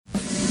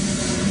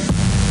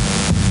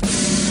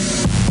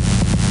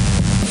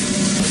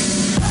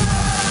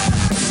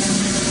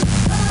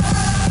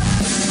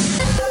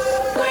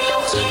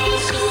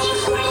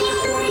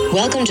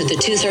Welcome to the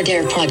Tooth or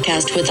Dare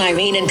podcast with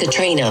Irene and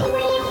Katrina.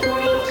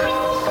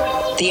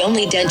 The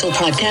only dental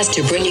podcast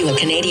to bring you a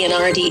Canadian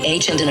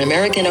RDH and an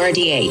American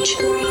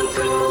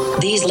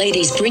RDH. These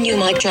ladies bring you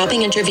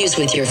mic-dropping interviews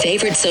with your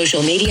favorite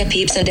social media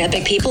peeps and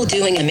epic people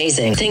doing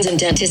amazing things in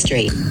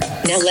dentistry.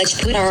 Now let's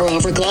put our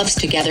over gloves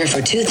together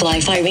for Tooth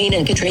Life, Irene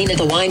and Katrina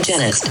the Wine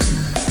Genist.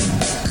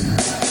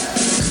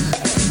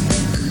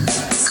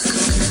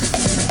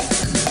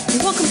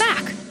 Welcome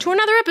back to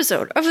another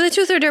episode of the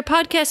Tooth or Dare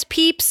podcast,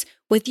 peeps,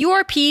 with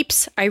your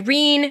peeps,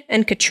 Irene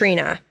and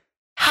Katrina.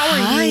 How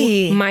are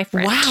you, my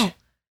friend? Wow.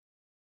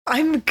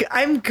 I'm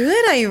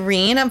good,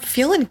 Irene. I'm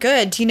feeling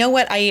good. Do you know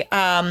what?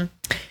 I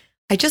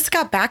just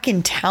got back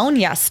in town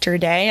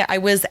yesterday. I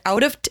was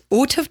out of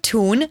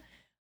town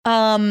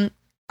on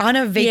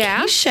a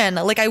vacation.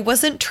 Yeah. Like, I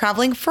wasn't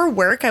traveling for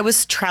work. I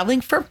was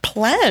traveling for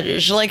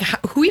pleasure. Like,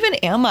 who even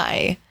am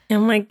I? Oh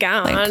my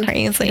God. Like,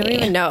 crazy. I don't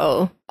even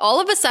know. All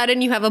of a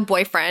sudden you have a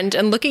boyfriend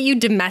and look at you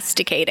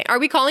domesticating. Are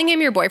we calling him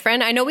your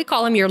boyfriend? I know we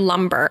call him your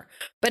lumber,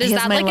 but is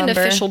that like an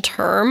official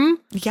term?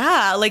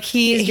 Yeah. Like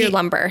he's your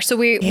lumber. So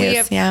we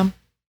have, yeah.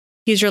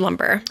 He's your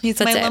lumber. He's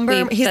my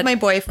lumber. He's my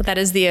boyfriend. That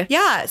is the,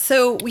 yeah.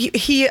 So he's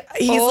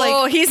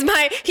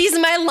like, he's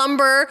my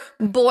lumber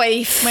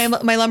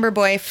boyf. My lumber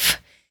boyf.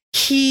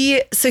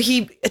 He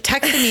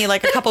texted me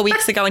like a couple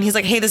weeks ago and he's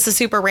like, hey, this is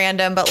super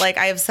random, but like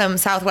I have some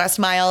Southwest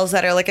miles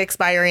that are like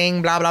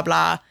expiring, blah, blah,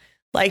 blah.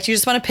 Like, do you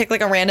just want to pick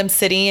like a random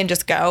city and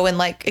just go and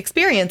like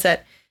experience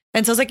it?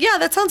 And so I was like, yeah,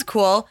 that sounds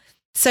cool.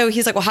 So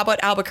he's like, well, how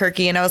about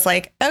Albuquerque? And I was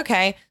like,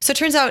 okay. So it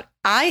turns out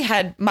I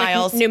had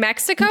miles. Like New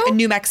Mexico?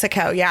 New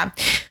Mexico. Yeah.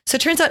 So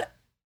it turns out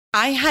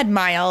I had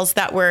miles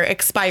that were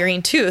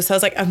expiring too. So I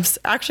was like, I'm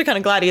actually kind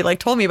of glad he like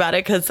told me about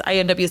it because I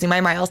ended up using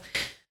my miles.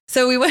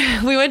 So we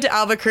went to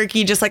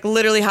Albuquerque, just like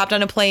literally hopped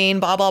on a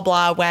plane, blah, blah,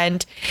 blah,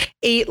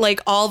 ate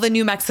like all the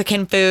new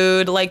Mexican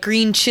food, like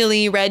green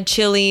chili, red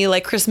chili,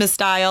 like Christmas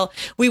style.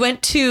 We went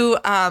up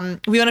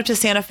to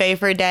Santa Fe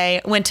for a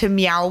day, went to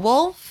Meow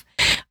Wolf.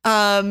 What's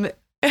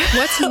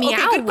Meow okay,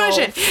 good Wolf?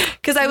 question.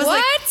 Because I was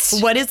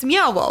like, what is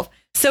Meow Wolf?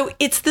 So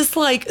it's this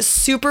like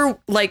super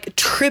like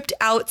tripped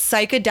out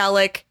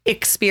psychedelic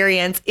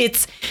experience.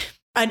 It's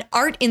an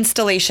art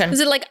installation. Is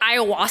it like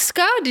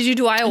ayahuasca? Did you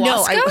do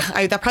ayahuasca? No,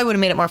 I that probably would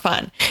have made it more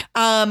fun.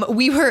 So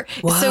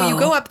you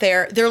go up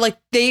there,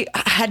 they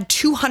had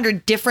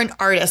 200 different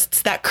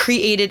artists that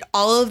created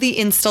all of the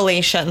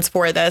installations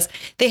for this.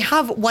 They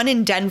have one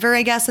in Denver,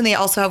 I guess, and they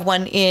also have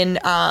one in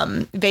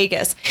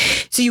Vegas.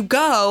 So you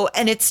go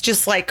and it's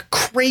just like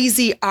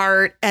crazy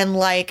art and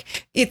like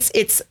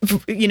it's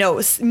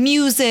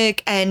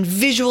music and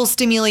visual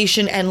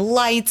stimulation and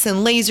lights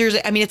and lasers.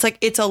 I mean,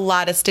 it's a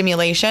lot of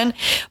stimulation,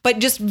 but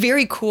just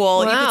very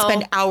cool. Wow. You could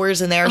spend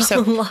hours in there.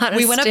 So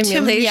we went up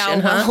to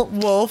Meow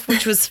Wolf,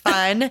 which was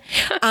fun.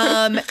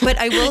 But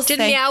I will say, did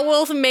Meow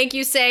Wolf make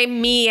you say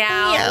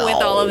meow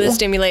with all of the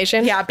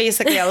stimulation? Yeah,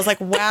 basically, I was like,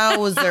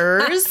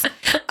 wowzers.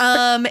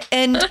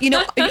 And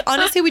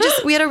honestly,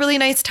 we had a really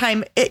nice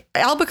time.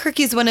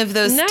 Albuquerque is one of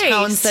those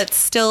towns that's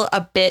still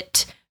a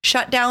bit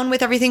shut down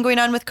with everything going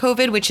on with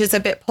COVID, which is a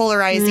bit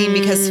polarizing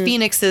because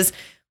Phoenix is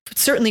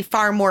certainly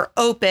far more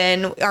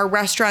open. Our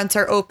restaurants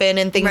are open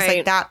and things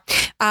like that.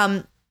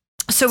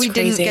 So we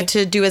didn't get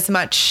to do as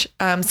much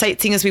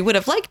sightseeing as we would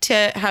have liked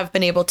to have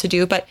been able to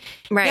do. But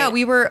yeah,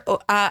 we were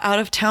out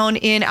of town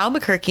in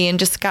Albuquerque and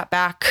just got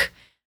back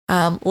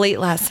late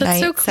last night. That's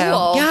so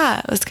cool. So, yeah,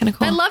 it was kind of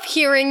cool. I love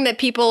hearing that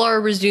people are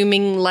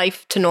resuming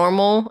life to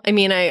normal. I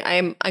mean,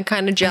 I'm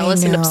kind of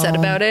jealous and upset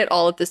about it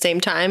all at the same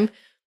time.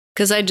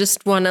 Because I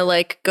just want to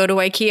like go to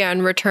IKEA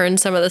and return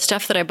some of the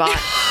stuff that I bought,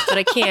 but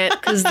I can't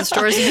because the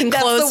stores have been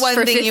closed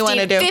for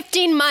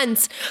 15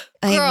 months.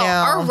 Girl,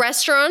 our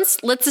restaurants,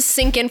 let's just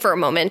sink in for a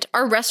moment.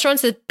 Our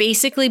restaurants have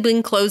basically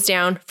been closed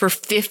down for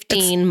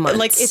 15 months.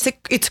 Like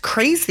it's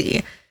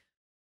crazy.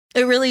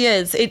 It really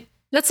is.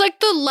 That's like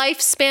the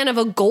lifespan of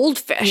a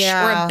goldfish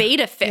or a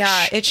betta fish.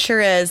 Yeah, it sure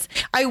is.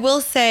 I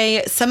will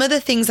say some of the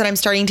things that I'm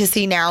starting to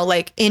see now,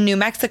 like in New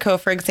Mexico,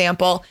 for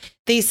example,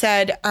 they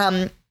said,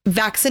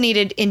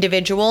 vaccinated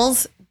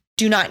individuals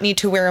do not need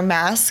to wear a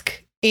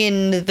mask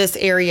in this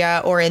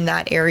area or in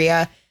that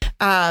area.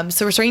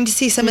 So we're starting to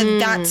see some of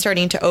that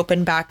starting to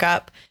open back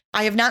up.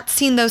 I have not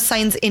seen those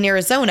signs in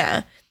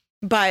Arizona,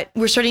 but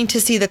we're starting to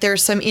see that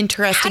there's some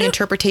interesting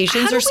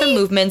interpretations or some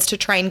movements to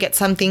try and get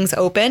some things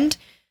opened.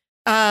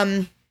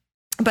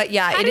 But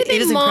yeah, it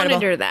is incredible.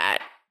 Monitor that?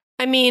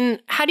 I mean,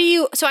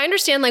 so I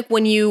understand like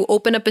when you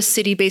open up a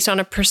city based on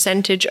a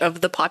percentage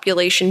of the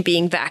population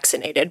being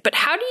vaccinated, but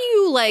how do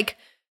you like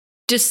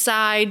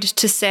decide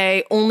to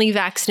say only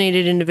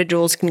vaccinated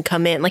individuals can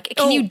come in? Like,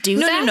 can you do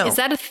that? No. Is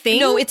that a thing?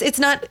 No, it's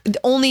not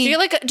only. Do you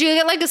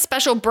get like a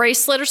special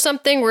bracelet or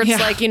something where it's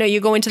like,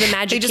 you go into the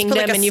Magic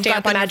Kingdom and you've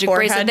got the magic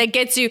bracelet that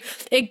gets you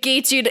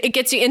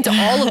into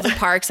all of the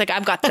parks. Like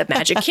I've got the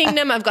Magic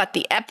Kingdom, I've got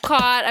the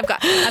Epcot, I've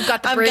got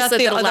the bracelet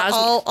that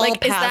allows me.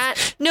 Like, is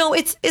that? No,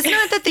 it's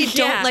not that they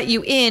don't let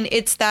you in.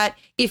 It's that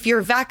if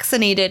you're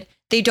vaccinated,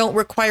 they don't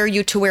require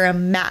you to wear a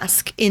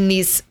mask in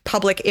these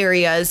public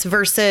areas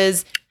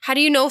versus. How do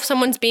you know if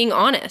someone's being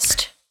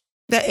honest?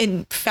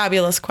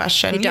 Fabulous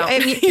question. You don't. I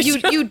mean,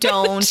 you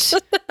don't.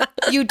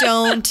 You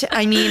don't.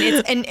 I mean,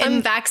 it's and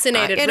I'm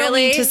vaccinated. I don't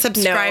mean to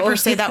subscribe or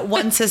say that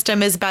one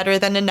system is better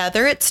than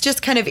another. It's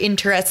just kind of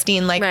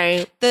interesting, like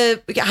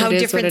how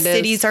different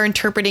cities are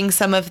interpreting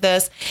some of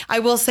this. I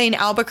will say in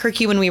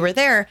Albuquerque, when we were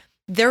there,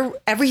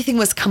 everything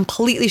was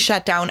completely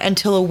shut down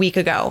until a week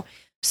ago.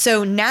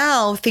 So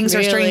now things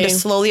are starting to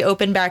slowly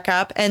open back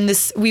up. And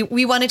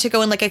we wanted to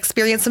go and like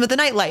experience some of the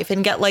nightlife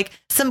and get like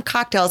some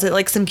cocktails at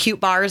like some cute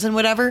bars and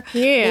whatever.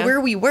 Yeah.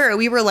 Well, where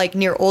we were like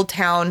near Old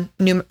Town,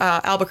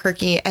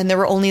 Albuquerque, and there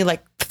were only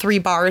like 3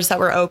 bars that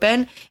were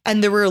open,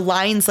 and there were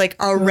lines like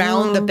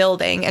around the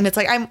building. And it's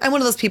like, I'm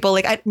one of those people,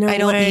 like I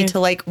don't need to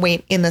like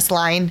wait in this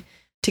line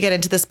to get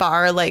into this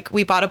bar. Like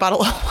we bought a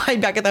bottle of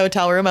wine back at the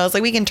hotel room. I was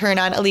like, we can turn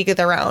on a league of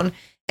their own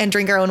and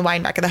drink our own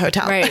wine back at the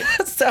hotel. Right.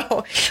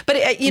 So, but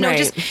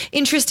just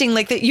interesting,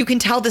 like that you can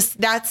tell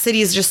that city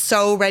is just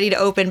so ready to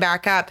open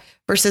back up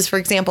versus, for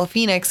example,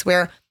 Phoenix,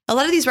 where a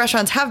lot of these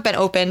restaurants have been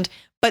opened,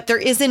 but there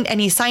isn't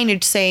any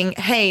signage saying,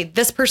 hey,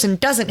 this person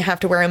doesn't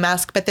have to wear a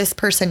mask, but this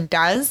person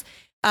does.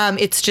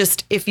 It's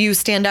just, if you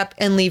stand up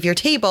and leave your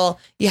table,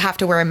 you have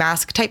to wear a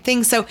mask type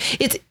thing. So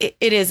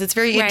it's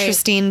very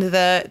interesting,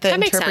 the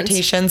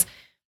interpretations.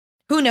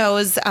 Who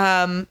knows?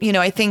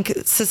 I think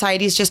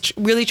society is just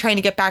really trying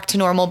to get back to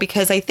normal,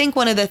 because I think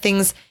one of the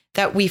things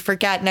that we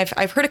forget, and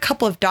I've heard a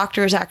couple of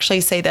doctors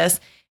actually say this,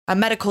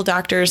 medical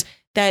doctors,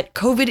 that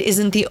COVID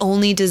isn't the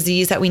only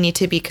disease that we need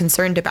to be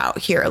concerned about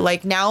here.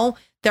 Like now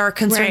there are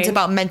concerns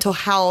about mental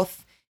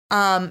health,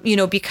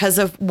 because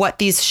of what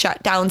these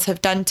shutdowns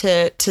have done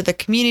to the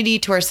community,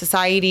 to our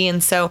society.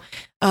 And so,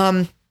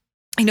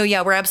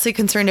 we're absolutely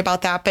concerned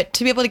about that. But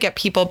to be able to get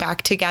people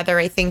back together,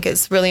 I think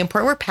is really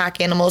important. We're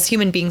pack animals.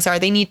 Human beings are.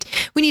 We need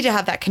to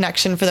have that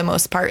connection for the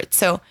most part.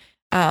 So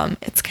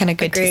it's kind of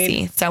good to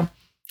see. So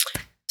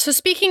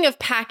speaking of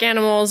pack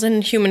animals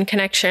and human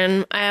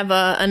connection, I have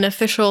an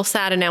official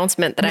sad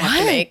announcement that I have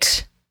to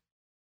make.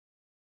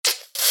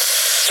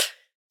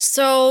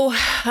 So,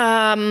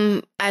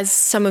 as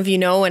some of you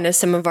know, and as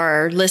some of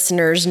our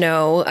listeners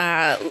know,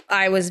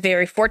 I was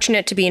very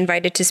fortunate to be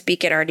invited to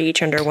speak at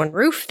RDH Under One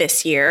Roof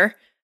this year.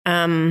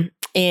 And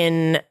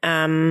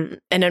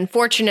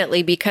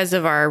unfortunately, because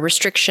of our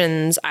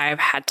restrictions, I've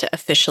had to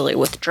officially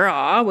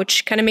withdraw,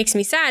 which kind of makes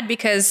me sad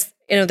because,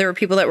 there were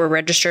people that were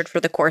registered for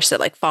the course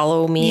that like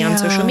follow me on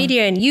social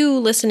media, and you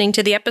listening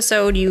to the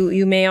episode,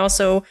 you may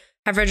also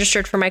have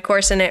registered for my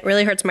course. And it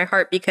really hurts my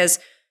heart because,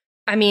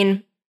 I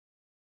mean,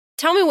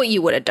 tell me what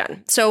you would have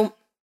done. So,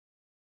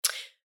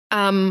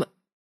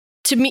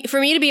 for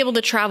me to be able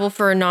to travel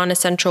for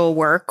non-essential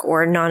work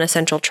or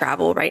non-essential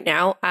travel right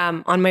now,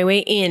 on my way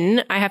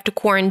in, I have to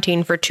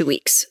quarantine for 2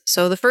 weeks.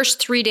 So the first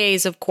 3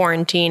 days of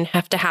quarantine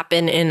have to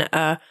happen in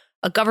a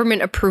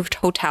government-approved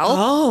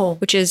hotel,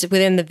 which is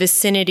within the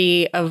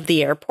vicinity of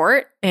the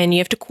airport, and you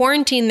have to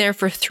quarantine there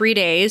for 3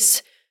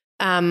 days.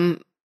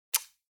 And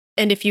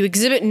if you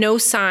exhibit no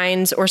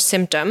signs or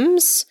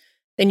symptoms,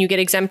 then you get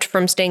exempt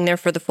from staying there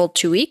for the full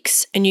 2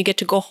 weeks, and you get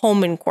to go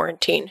home in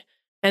quarantine.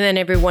 And then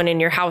everyone in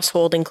your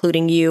household,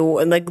 including you,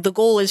 and like the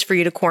goal is for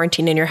you to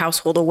quarantine in your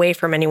household away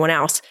from anyone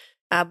else.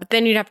 But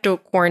then you'd have to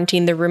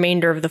quarantine the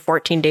remainder of the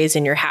 14 days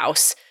in your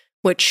house,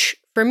 which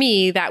for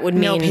me, that would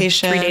mean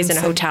 3 days in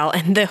a hotel.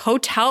 And the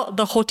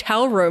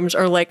hotel rooms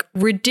are like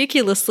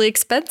ridiculously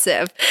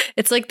expensive.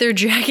 It's like they're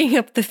jacking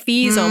up the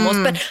fees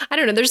almost. But I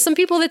don't know. There's some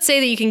people that say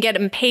that you can get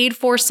them paid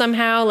for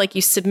somehow, like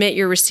you submit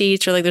your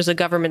receipts, or like there's a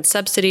government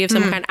subsidy of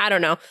some kind. I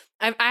don't know.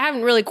 I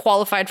haven't really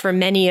qualified for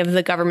many of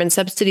the government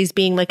subsidies,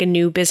 being like a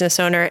new business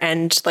owner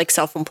and like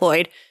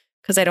self-employed,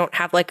 because I don't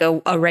have like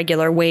a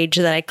regular wage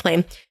that I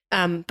claim.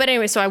 But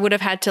anyway, so I would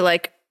have had to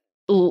like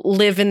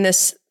live in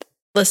this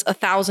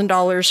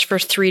 $1,000 for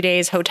 3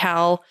 days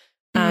hotel,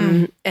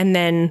 and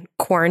then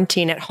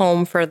quarantine at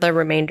home for the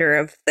remainder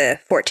of the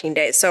 14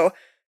 days. So,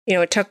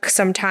 it took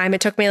some time.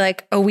 It took me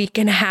like a week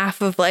and a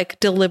half of like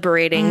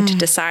deliberating to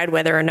decide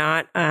whether or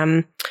not,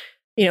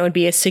 it'd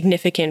be a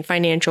significant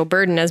financial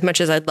burden, as much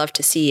as I'd love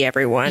to see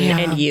everyone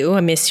and you. I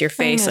miss your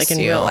face like in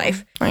real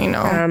life. I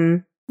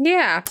know.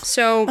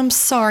 So I'm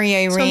sorry,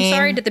 Irene. So I'm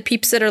sorry to the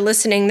peeps that are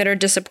listening that are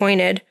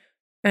disappointed.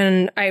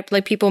 And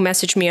people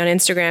message me on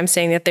Instagram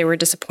saying that they were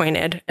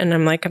disappointed. And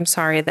I'm like, I'm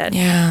sorry that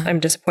I'm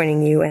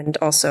disappointing you, and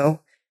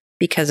also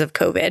because of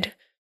COVID.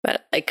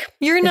 But like,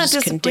 you're not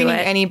disappointing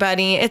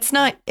anybody. It's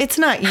not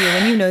you,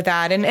 and you know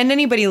that. And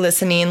anybody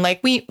listening,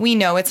 like we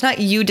know it's not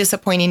you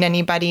disappointing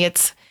anybody.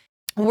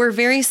 We're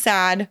very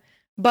sad.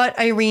 But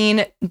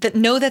Irene,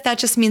 know that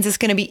just means it's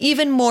going to be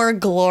even more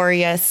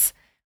glorious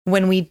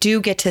when we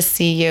do get to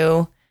see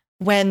you,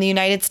 when the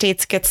United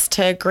States gets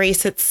to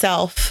grace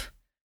itself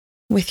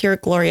with your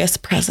glorious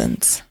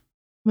presence.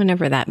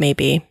 Whenever that may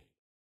be.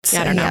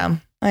 I don't know. Yeah,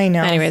 I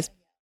know. Anyways.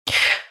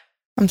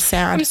 I'm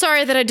sad. I'm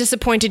sorry that I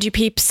disappointed you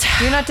peeps.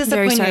 You're not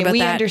disappointed. Very sorry about we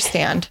that.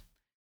 Understand.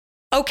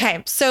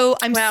 Okay, so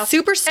I'm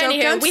super stoked.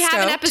 Anywho, we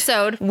have an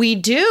episode. We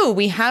do.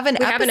 We have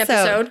an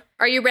episode.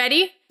 Are you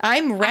ready?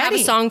 I'm ready. I have a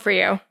song for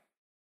you.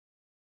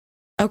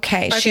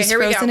 Okay, she's here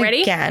frozen we go.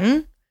 Ready?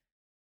 Again.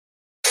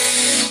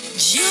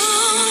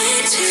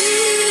 Join Christmas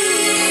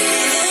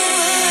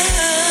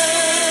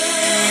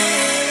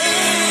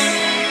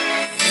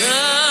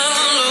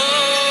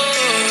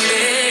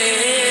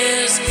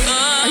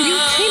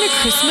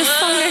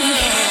song?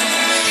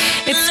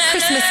 It's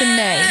Christmas in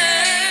May.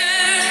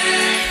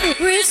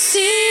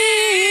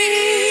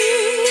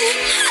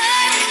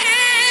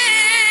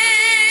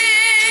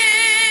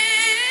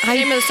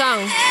 Name of the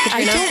song.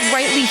 I don't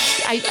rightly.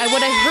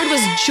 What I heard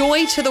was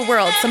 "Joy to the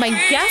World." So my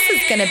guess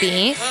is going to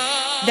be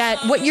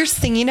that what you're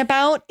singing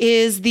about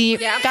is the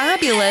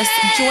fabulous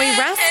Joy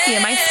Rasky.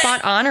 Am I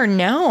spot on or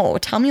no?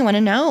 Tell me, I want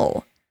to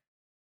know.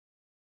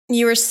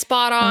 You were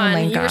spot on. Oh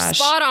my gosh. You were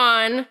spot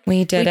on.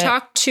 We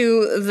talked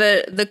to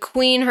the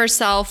queen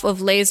herself of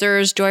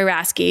lasers, Joy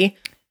Rasky,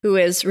 who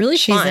is really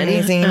fun. She's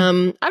amazing.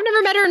 I've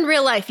never met her in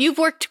real life. You've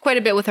worked quite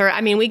a bit with her.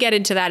 I mean, we get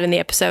into that in the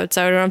episode,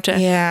 so I don't have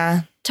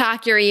to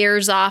talk your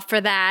ears off for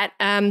that.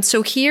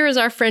 So here is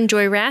our friend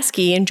Joy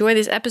Rasky. Enjoy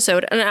this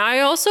episode. And I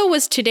also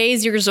was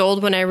today's years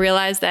old when I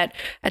realized that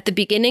at the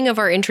beginning of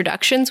our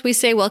introductions, we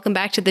say, welcome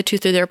back to the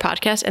Truth or Dare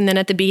podcast. And then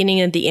at the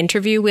beginning of the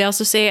interview, we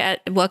also say,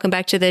 welcome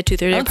back to the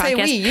Truth or Dare podcast.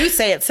 Don't say we, you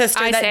say it,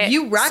 sister.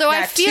 You rock so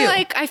that too.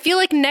 I feel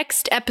like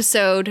next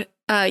episode,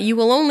 you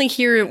will only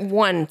hear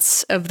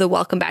once of the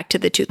welcome back to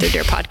the Truth or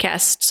Dare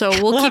podcast. So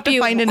we'll keep have to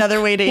find another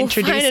way to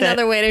introduce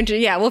it.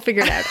 Yeah, we'll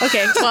figure it out.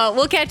 Okay, well,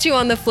 we'll catch you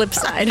on the flip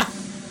side.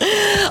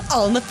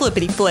 On the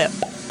flippity flip.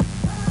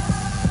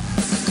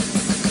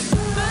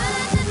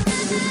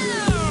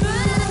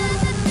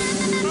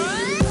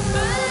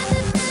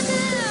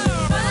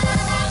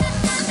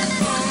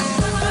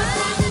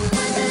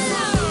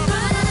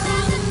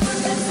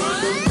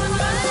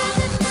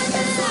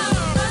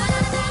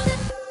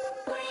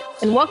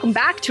 And welcome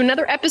back to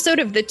another episode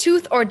of the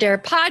Truth or Dare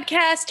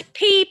podcast,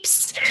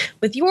 peeps,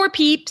 with your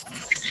peeps,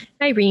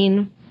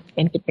 Irene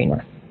and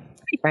Katrina.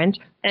 Hey, friend.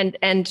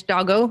 And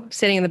Doggo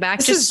sitting in the back.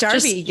 This is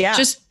Darby,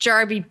 Just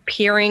Darby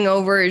peering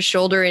over his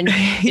shoulder in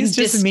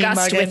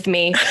disgust with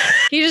me.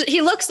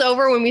 He looks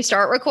over when we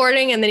start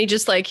recording, and then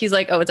he's like,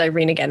 oh, it's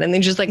Irene again. And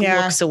then just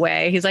looks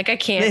away. He's like, I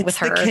can't with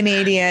her. It's the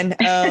Canadian.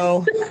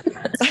 Oh.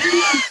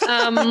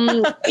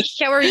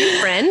 How are you,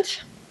 friend?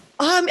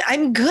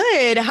 I'm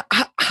good.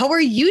 How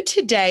are you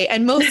today?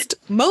 And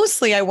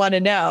mostly I want to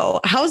know,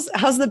 how's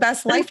the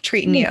best life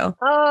treating you?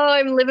 Oh,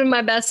 I'm living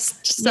my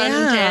best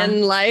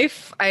suntan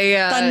life.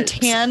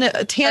 Tan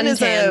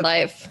is a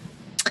life.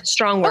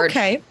 Strong word.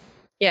 Okay.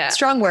 Yeah.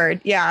 Strong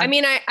word. Yeah. I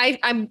mean,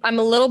 I'm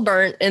a little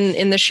burnt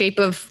in the shape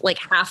of like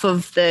half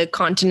of the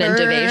continent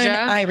of Asia.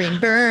 Irene,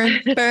 burn.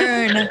 But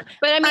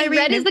I mean, Irene,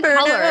 red is the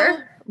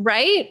color,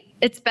 right?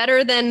 It's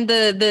better than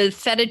the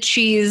feta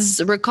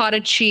cheese,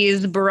 ricotta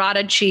cheese,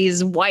 burrata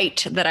cheese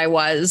white that I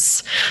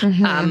was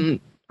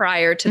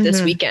prior to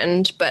this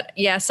weekend. But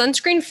yeah,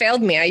 sunscreen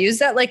failed me. I used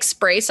that like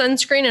spray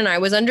sunscreen and I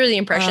was under the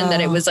impression that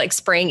it was like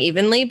spraying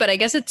evenly, but I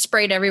guess it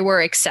sprayed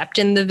everywhere except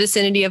in the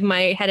vicinity of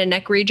my head and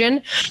neck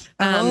region.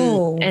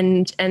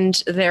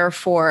 And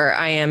therefore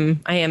I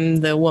am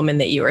the woman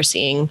that you are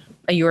seeing,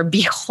 you are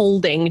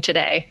beholding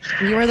today.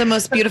 You are the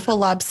most beautiful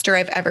lobster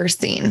I've ever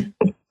seen.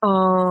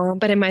 Oh,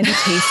 but am I the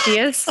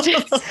tastiest?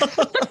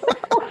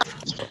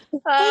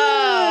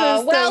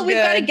 Well, we've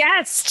got a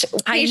guest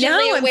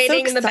patiently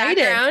waiting in the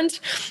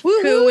background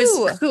who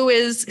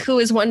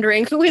is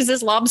wondering who is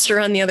this lobster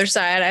on the other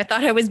side. I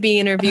thought I was being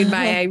interviewed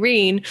by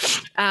Irene.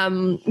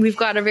 We've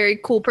got a very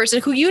cool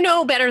person who you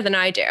know better than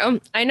I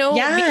do. I know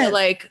via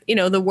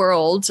the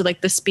world, so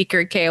like the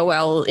speaker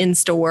KOL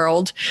Insta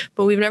world,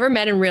 but we've never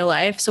met in real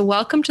life. So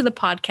welcome to the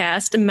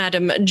podcast,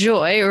 Madam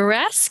Joy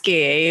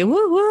Rasky.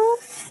 Woo woo.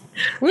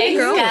 Hey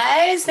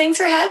guys, thanks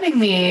for having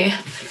me.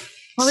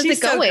 How is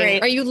it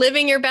going? Are you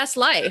living your best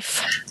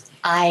life?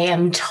 I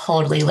am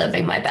totally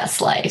living my best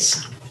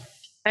life.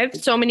 I have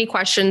so many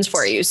questions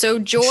for you. So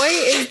Joy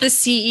is the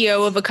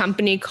CEO of a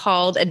company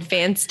called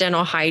Advanced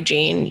Dental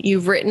Hygiene.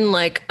 You've written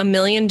like a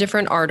million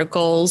different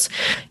articles.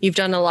 You've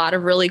done a lot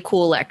of really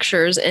cool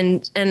lectures.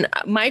 And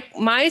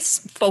my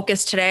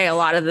focus today, a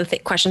lot of the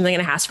questions I'm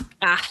going to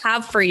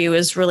have for you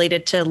is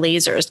related to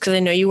lasers, because I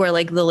know you are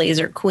like the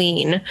laser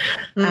queen.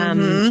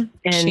 And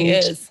she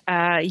is.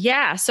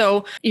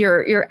 So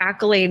your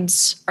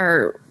accolades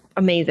are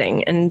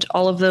amazing. And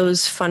all of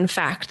those fun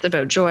facts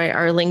about Joy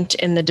are linked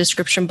in the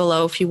description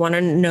below if you want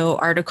to know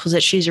articles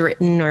that she's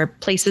written or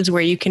places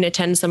where you can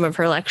attend some of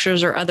her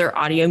lectures or other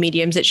audio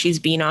mediums that she's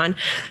been on.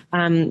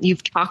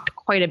 You've talked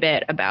quite a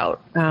bit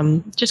about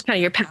just kind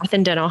of your path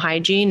in dental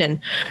hygiene and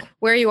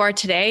where you are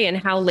today and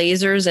how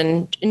lasers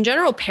and in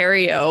general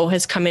perio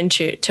has come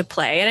into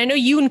play. And I know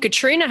you and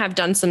Katrina have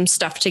done some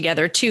stuff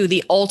together too,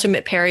 the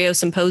Ultimate Perio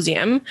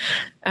Symposium.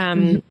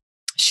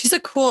 She's a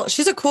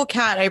cool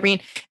cat, Irene.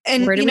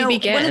 And where do we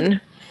begin?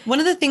 One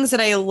of the things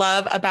that I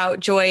love about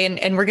Joy,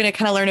 and we're going to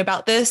kind of learn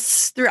about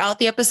this throughout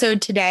the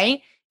episode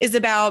today, is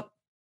about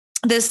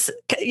this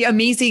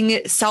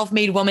amazing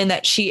self-made woman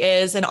that she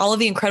is and all of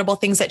the incredible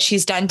things that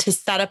she's done to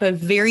set up a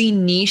very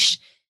niche,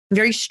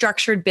 very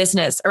structured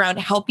business around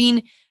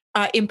helping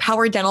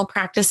empower dental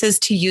practices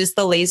to use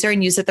the laser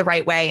and use it the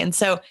right way. And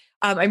so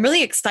I'm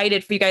really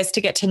excited for you guys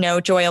to get to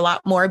know Joy a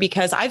lot more,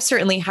 because I've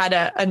certainly had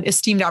an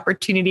esteemed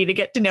opportunity to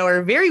get to know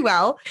her very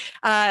well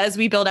as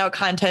we build out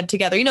content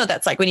together. You know,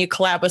 that's like when you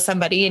collab with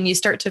somebody and you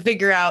start to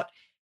figure out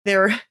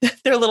their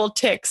little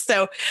ticks.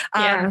 So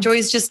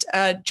Joy's just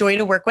a joy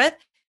to work with.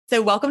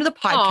 So welcome to the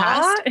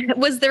podcast. Aww.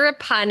 Was there a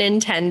pun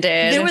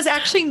intended? There was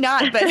actually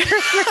not, but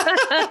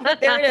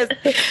there it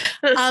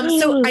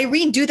is. So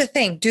Irene, do the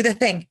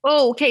thing.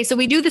 Oh, okay. So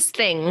we do this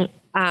thing,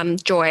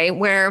 Joy,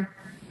 where,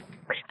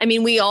 I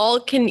mean, we all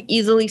can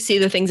easily see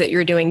the things that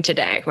you're doing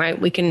today, right?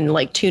 We can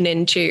like tune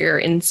into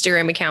your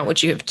Instagram account,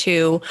 which you have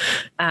two.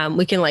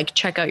 We can like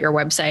check out your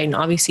website, and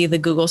obviously the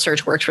Google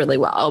search works really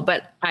well.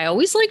 But I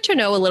always like to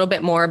know a little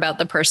bit more about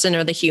the person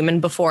or the human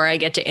before I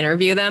get to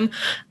interview them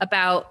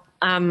about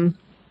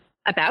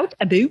like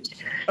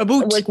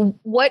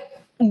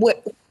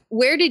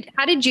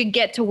how did you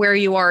get to where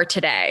you are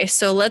today?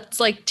 So let's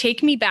like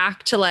take me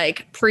back to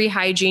like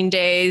pre-hygiene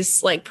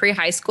days, like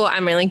pre-high school. I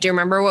mean, like, do you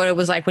remember what it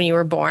was like when you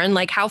were born?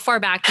 Like, how far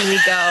back can we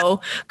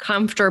go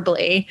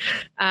comfortably?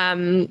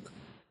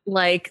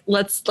 Like,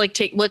 let's like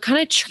take, what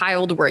kind of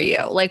child were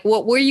you? Like,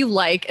 what were you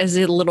like as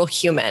a little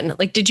human?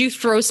 Like, did you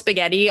throw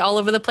spaghetti all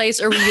over the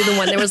place, or were you the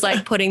one that was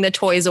like putting the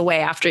toys away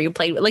after you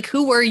played with? Like,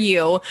 who were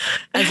you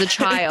as a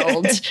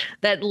child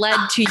that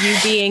led to you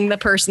being the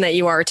person that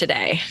you are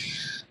today?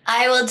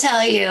 I will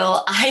tell you,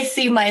 I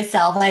see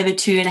myself, I have a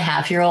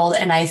 2.5-year-old,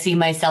 and I see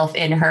myself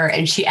in her,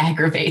 and she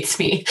aggravates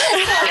me.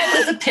 I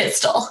was a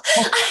pistol.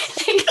 I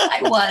think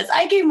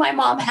I gave my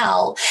mom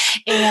hell.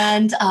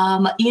 And,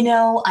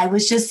 I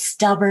was just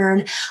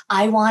stubborn.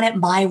 I want it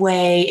my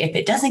way. If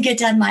it doesn't get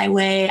done my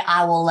way,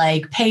 I will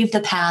like pave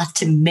the path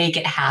to make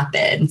it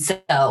happen.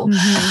 So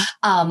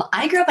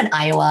I grew up in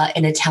Iowa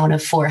in a town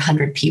of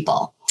 400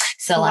 people.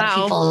 So a lot of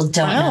people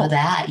don't know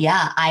that.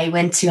 Yeah. I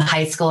went to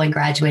high school and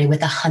graduated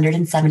with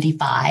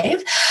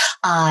 175.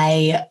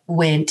 I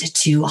went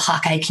to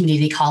Hawkeye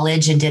Community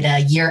College and did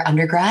a year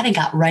undergrad and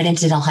got right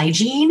into dental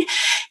hygiene.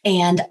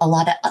 And a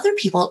lot of other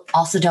people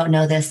also don't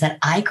know this, that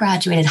I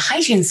graduated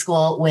hygiene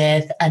school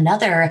with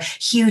another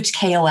huge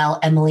KOL,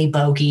 Emily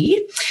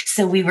Bogey.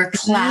 So we were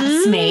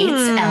classmates.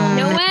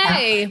 No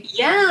way.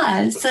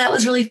 Yeah. So that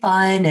was really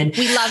fun. And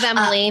we love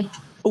Emily.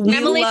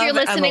 Emily, if you're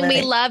listening,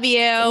 we love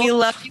you. We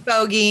love you,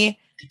 Bogey.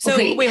 So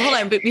wait, hold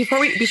on. But before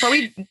we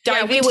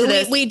dive into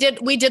this, we did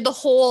the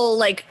whole,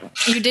 like,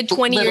 you did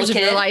 20 years of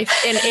your life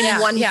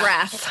in one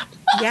breath.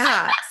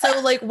 Yeah.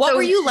 So like, what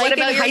were you like in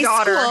high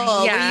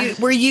school? Yeah.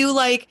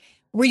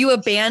 Were you a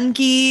band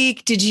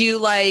geek? Did you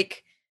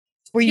like?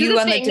 Were you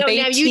on the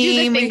debate team? You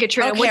do the thing,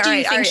 Katrina. Okay, what do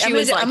you think she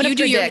was like? You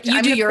do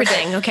your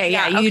thing. Okay,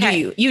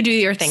 you do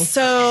your thing.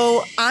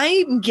 So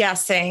I'm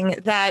guessing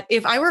that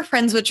if I were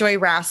friends with Joy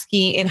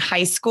Rasky in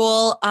high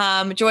school,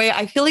 Joy,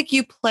 I feel like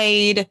you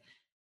played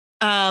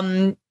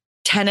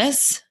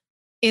tennis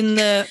in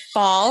the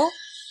fall.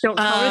 Don't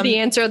tell her the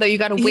answer, though. You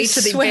got to wait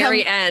to the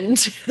very end.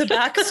 The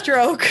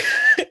backstroke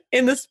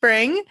in the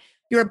spring.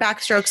 You were a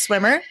backstroke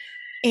swimmer.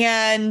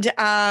 And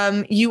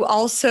you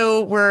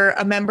also were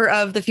a member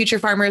of the Future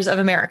Farmers of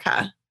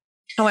America.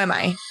 How am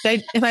I?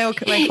 Am I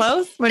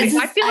close?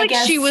 I feel like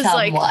she was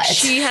somewhat. Like,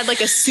 she had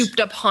like a souped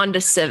up Honda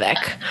Civic.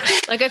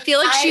 Like, I feel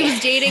like she was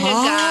dating a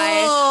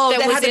guy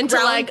that was into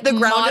the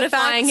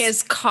modifying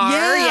his car.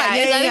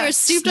 Yeah. It was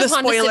souped up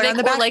Honda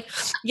Civic, or like,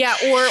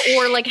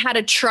 or like had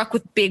a truck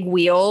with big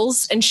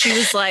wheels. And she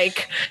was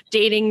like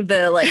dating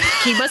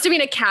he must have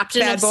been a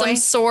captain of some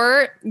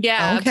sort.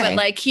 Yeah. Okay. But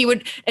like he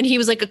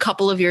was like a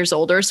couple of years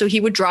older. So he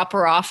would drop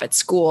her off at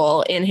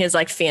school in his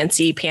like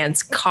fancy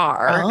pants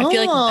car. I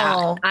feel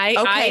like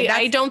that.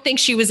 I don't think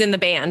she was in the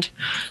band.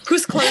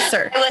 Who's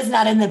closer? I was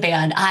not in the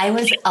band. I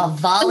was a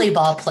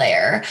volleyball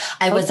player.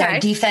 I was our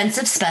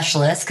defensive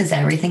specialist, because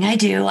everything I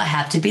do, I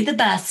have to be the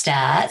best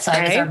at. So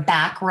I was our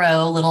back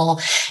row little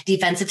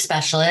defensive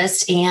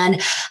specialist.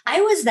 And I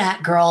was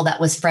that girl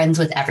that was friends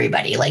with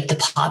everybody, like the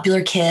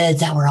popular kids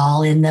that were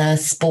all in the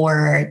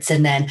sports.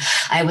 And then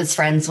I was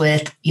friends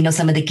with,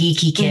 some of the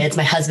geeky kids.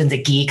 My husband's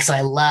a geek, so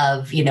I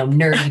love,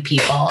 nerdy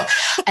people.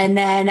 And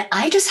then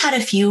I just had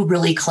a few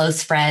really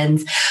close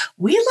friends.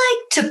 We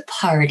like to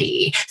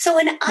party. So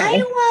in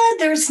Iowa,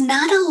 there's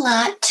not a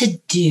lot to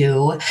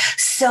do.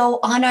 So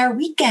on our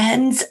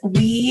weekends,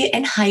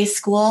 in high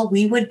school,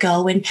 we would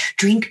go and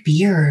drink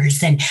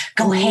beers and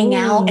go hang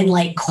out in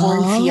like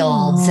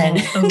cornfields and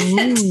have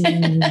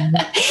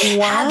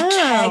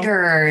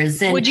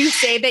keggers. And would you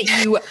say that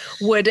you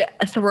would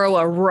throw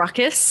a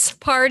ruckus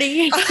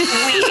party?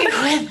 We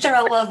would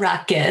throw a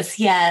ruckus.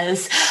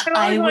 Yes.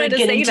 I would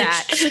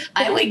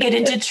get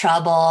into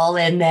trouble.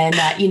 And then,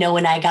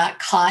 when I got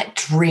caught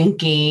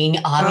drinking,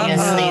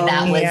 obviously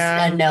that was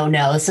a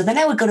no-no. So then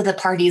I would go to the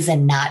parties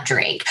and not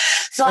drink.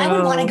 So I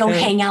would want to go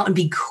hang out and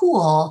be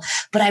cool,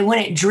 but I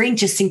wouldn't drink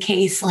just in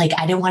case, like,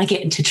 I didn't want to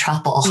get into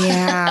trouble.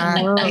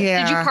 Yeah.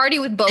 Did you party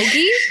with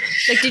Bogey?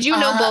 Like, did you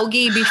know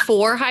Bogey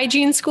before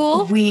hygiene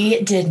school?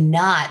 We did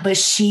not, but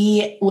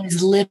she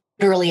was literally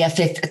literally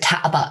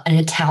about in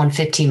a town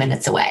 15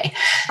 minutes away.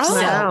 Oh,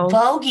 so wow.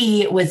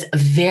 Bogey was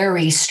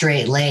very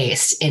straight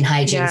laced in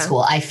hygiene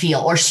school, I feel,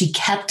 or she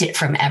kept it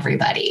from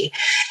everybody.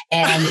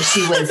 And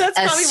she was that's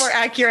probably more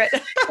accurate.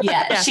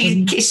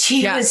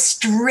 She was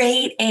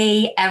straight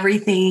A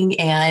everything.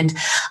 And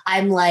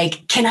I'm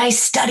like, can I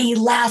study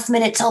last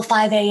minute till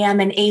 5 a.m.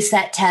 and ace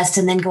that test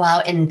and then go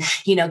out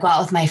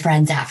with my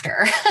friends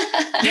after?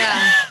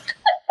 Yeah.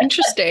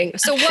 Interesting.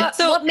 So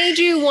what made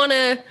you want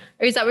to,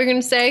 is that what you're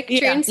going to say,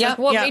 Katrine? Yeah.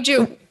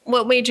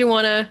 What made you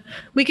want to,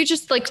 we could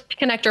just like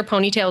connect our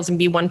ponytails and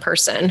be one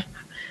person.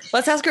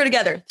 Let's ask her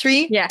together.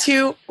 3,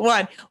 2,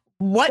 1.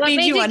 What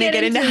made you want to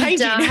get into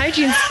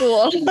hygiene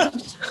school?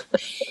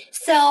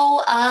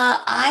 So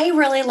I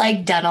really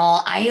like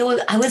dental. I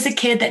was a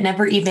kid that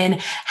never even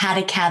had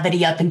a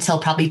cavity up until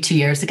probably 2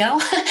 years ago.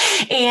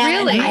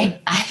 And really?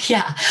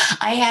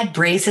 I had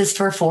braces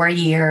for 4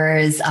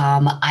 years.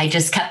 I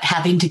just kept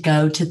having to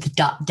go to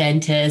the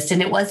dentist,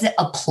 and it wasn't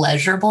a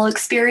pleasurable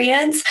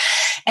experience.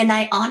 And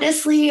I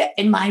honestly,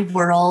 in my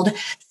world,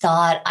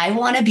 thought I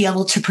want to be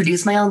able to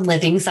produce my own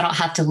living so I don't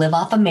have to live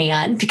off a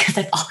man, because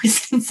I've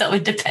always been so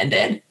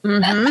independent.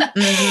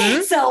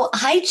 So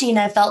hygiene,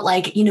 I felt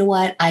like, you know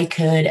what, I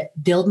could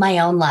build my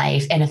own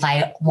life. And if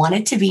I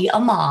wanted to be a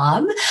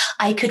mom,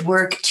 I could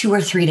work 2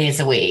 or 3 days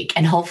a week.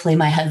 And hopefully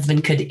my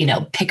husband could,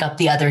 pick up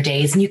the other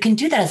days. And you can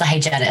do that as a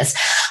hygienist.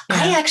 Yeah.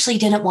 I actually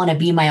didn't want to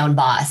be my own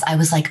boss. I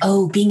was like,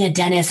 oh, being a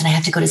dentist and I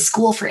have to go to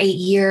school for 8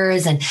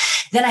 years and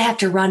then I have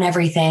to run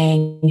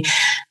everything.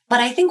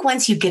 But I think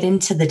once you get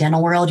into the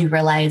dental world, you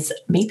realize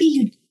maybe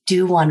you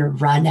do want to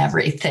run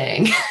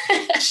everything.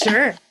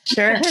 Sure.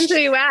 Until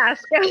you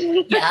ask.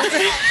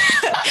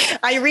 Yeah.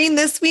 Irene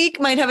this week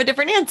might have a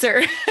different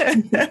answer.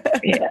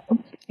 Yeah.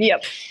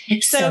 Yep.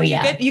 So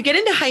you get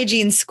into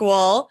hygiene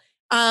school.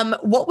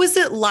 What was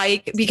it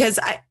like? Because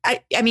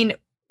I mean,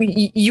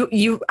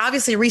 you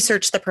obviously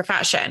researched the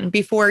profession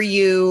before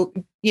you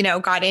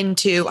got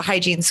into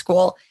hygiene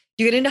school.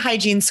 You get into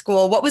hygiene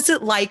school. What was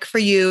it like for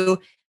you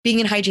being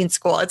in hygiene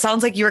school? It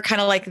sounds like you were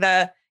kind of like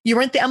you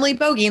weren't the Emily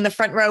Bogey in the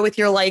front row with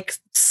your like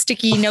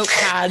sticky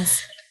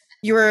notepads.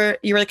 You were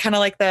kind of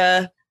like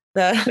the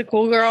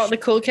cool girl, the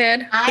cool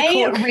kid.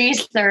 I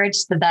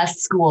researched the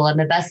best school,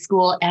 and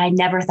I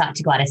never thought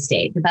to go out of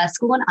state. The best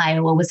school in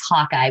Iowa was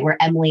Hawkeye, where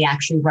Emily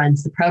actually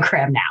runs the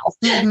program now.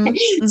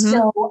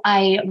 So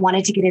I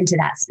wanted to get into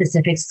that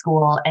specific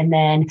school. And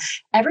then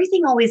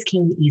everything always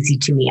came easy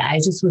to me. I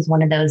just was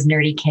one of those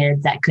nerdy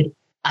kids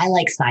I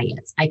like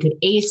science. I could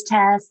ace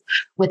tests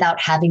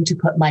without having to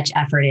put much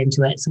effort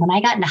into it. So when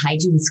I got into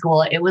hygiene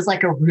school, it was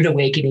like a rude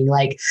awakening.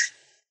 Like,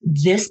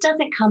 this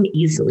doesn't come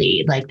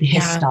easily, like the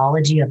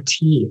histology of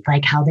teeth,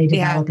 like how they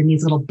develop in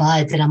these little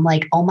buds. And I'm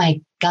like, oh my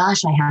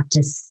gosh, I have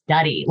to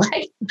study.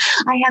 Like,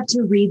 I have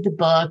to read the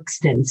books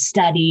and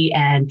study.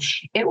 And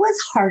it was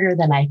harder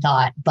than I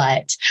thought.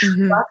 But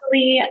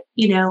luckily,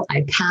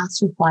 I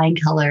passed with flying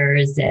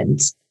colors, and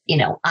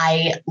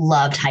I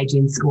loved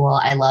hygiene school.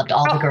 I loved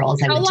all the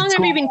girls. How long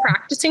have you been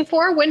practicing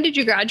for? When did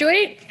you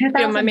graduate?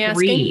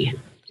 2003.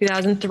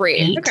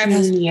 2003.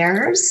 18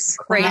 years.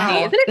 Crazy.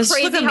 Wow. Isn't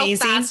it crazy how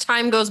fast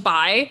time goes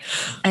by?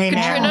 I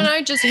know. Katrina and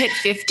I just hit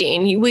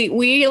 15.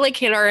 We like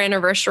hit our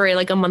anniversary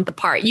like a month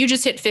apart. You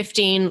just hit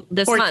 15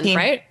 this 14. month,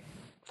 right?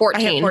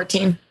 14. I hit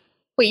 14.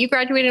 Wait, you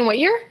graduated in what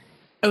year?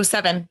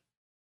 07.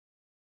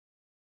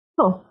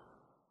 Oh.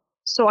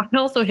 So I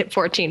also hit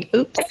 14.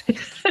 Oops.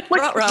 We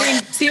don't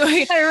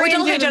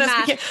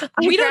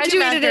do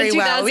math very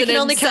well. We can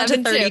only count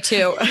to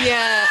 32.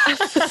 Yeah.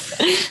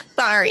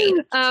 Sorry.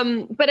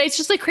 But it's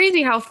just like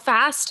crazy how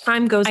fast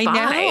time goes by.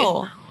 I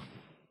know.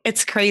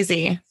 It's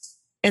crazy.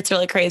 It's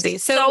really crazy.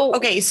 So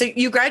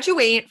you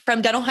graduate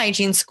from dental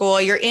hygiene school.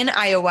 You're in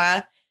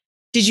Iowa.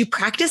 Did you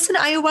practice in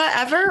Iowa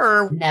ever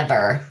or?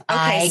 Never.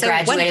 I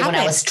graduated when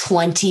I was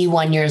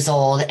 21 years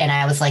old, and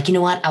I was like, you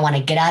know what? I want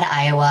to get out of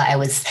Iowa. I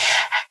was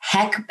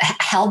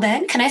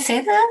hell-bent. Can I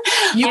say that?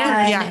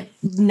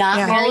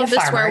 Not marry a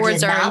farmer. Swear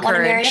words are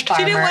encouraged.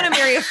 She didn't want to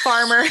marry a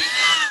farmer.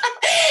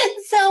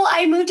 So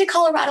I moved to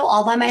Colorado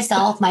all by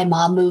myself. My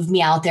mom moved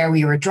me out there.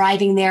 We were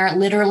driving there.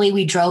 Literally,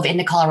 we drove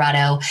into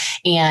Colorado,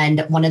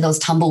 and one of those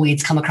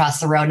tumbleweeds come across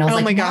the road. And I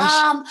was like,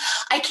 Mom,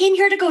 I came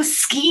here to go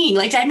skiing.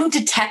 Like, did I move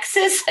to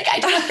Texas? Like, I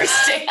don't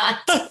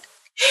understand.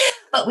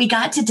 But we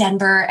got to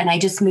Denver, and I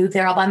just moved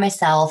there all by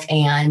myself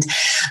and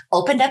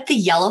opened up the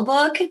Yellow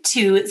Book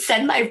to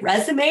send my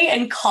resume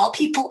and call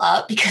people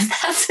up, because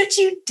that's what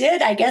you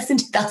did, I guess, in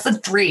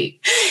 2003.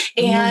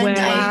 And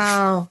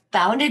I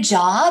found a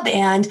job,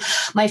 and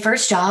my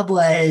first job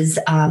was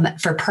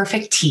for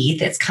Perfect Teeth.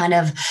 It's kind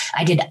of,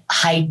 I did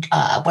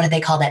what do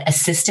they call that?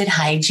 Assisted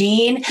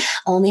hygiene,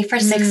 only for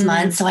 6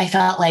 months. So I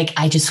felt like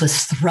I just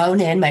was thrown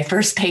in. My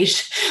first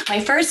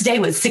day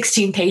was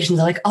 16 patients.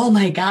 I'm like, oh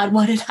my God,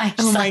 what did I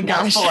sign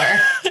up for?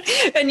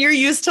 And you're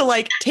used to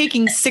like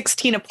taking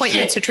 16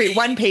 appointments to treat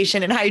one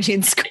patient in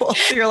hygiene school.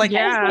 So you're like,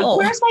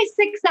 where's my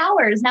 6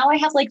 hours? Now I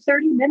have like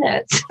 30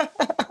 minutes.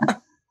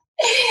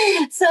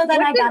 So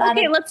then I got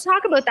okay, let's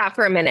talk about that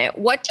for a minute.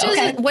 What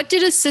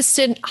did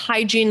assisted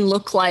hygiene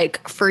look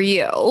like for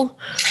you?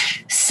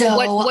 So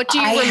what do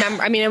you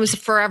remember? I mean, it was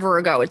forever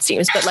ago, it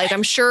seems, but like,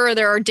 I'm sure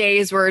there are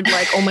days where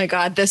like, oh my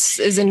God, this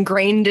is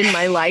ingrained in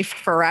my life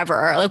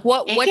forever. Like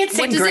what gets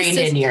ingrained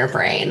in your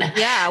brain.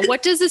 Yeah.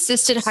 What does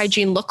assisted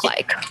hygiene look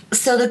like?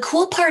 So the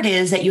cool part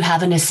is that you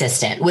have an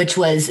assistant, which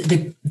was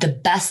the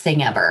best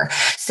thing ever.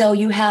 So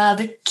you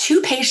have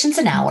 2 patients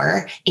an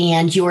hour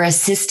and your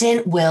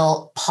assistant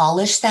will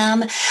polish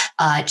them,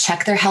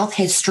 check their health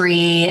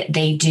history.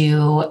 They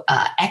do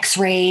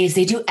x-rays,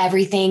 they do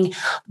everything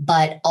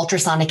but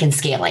ultrasonic and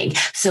scaling.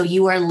 So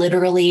you are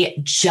literally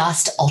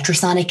just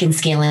ultrasonic and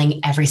scaling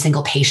every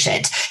single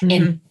patient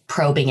and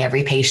probing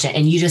every patient.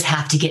 And you just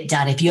have to get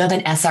done. If you have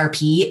an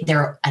SRP,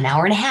 they're an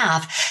hour and a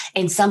half.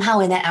 And somehow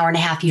in that hour and a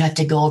half, you have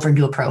to go over and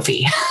do a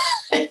prophy.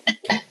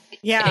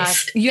 Yeah.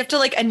 You have to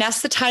like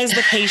anesthetize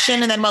the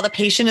patient. And then while the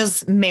patient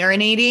is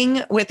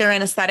marinating with their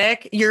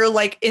anesthetic, you're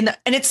like and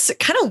it's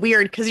kind of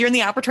weird because you're in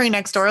the operatory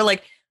next door,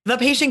 like the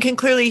patient can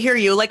clearly hear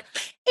you, like,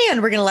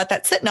 and we're going to let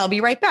that sit and I'll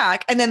be right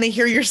back. And then they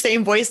hear your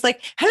same voice,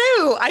 like,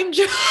 hello, I'm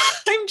Joy.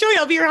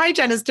 I'll be your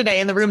hygienist today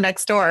in the room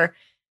next door.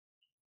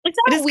 Is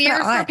that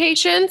weird for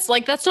patients?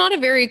 Like, that's not a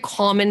very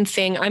common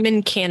thing. I'm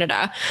in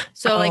Canada.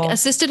 So like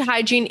assisted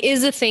hygiene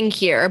is a thing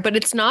here, but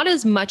it's not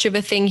as much of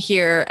a thing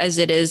here as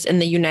it is in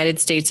the United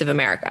States of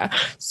America.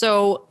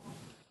 So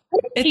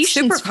it's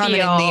super common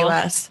in the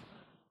US.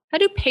 How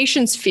do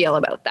patients feel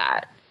about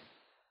that?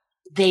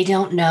 They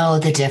don't know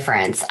the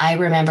difference. I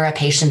remember a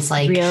patient's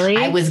like, really?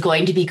 I was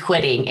going to be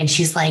quitting. And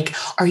she's like,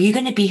 are you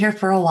going to be here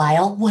for a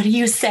while? What do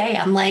you say?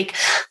 I'm like,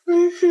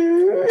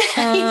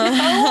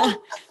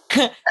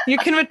 you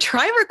can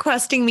try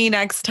requesting me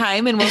next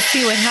time and we'll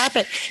see what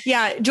happens.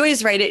 Yeah,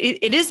 Joy's right.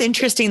 It is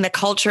interesting, the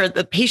culture,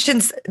 the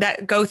patients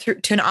that go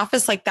through to an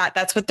office like that,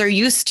 that's what they're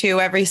used to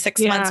every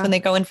 6 months when they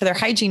go in for their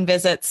hygiene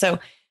visits. So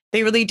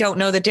they really don't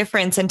know the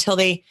difference until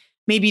they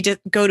maybe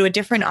go to a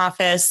different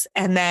office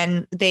and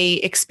then they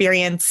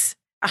experience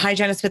a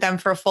hygienist with them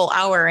for a full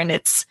hour. And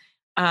it's,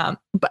 but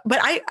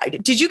I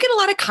did you get a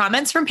lot of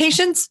comments from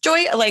patients,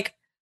 Joy? Like,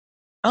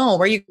 oh,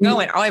 where are you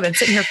going? Oh, I've been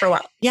sitting here for a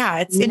while. Yeah,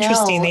 it's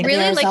interesting.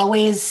 There's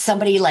always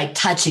somebody like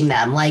touching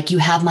them. Like you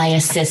have my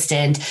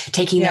assistant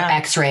taking their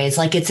x-rays.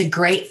 Like it's a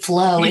great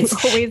flow. It's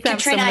always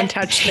have someone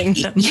touching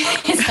them.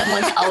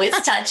 Someone's always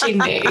touching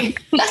me.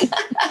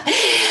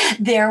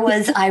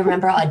 I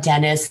remember a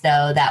dentist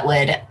though that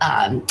would,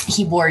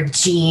 he wore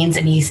jeans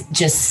and he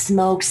just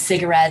smoked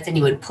cigarettes and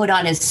he would put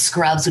on his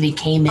scrubs when he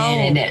came in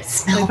and it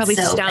smelled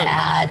so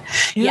bad.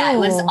 Ew. Yeah, it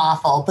was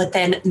awful. But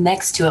then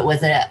next to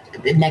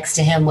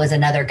him was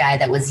another guy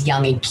that was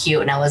young and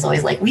cute. And I was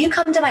always like, will you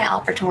come to my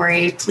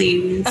operatory,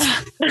 please?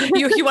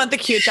 you want the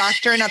cute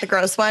doctor, not the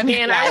gross one?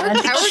 Man, I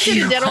worked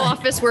in a dental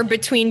office where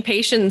between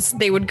patients,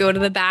 they would go to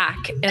the back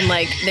and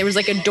like, there was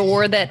like a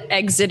door that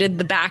exited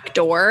the back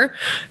door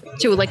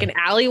to like an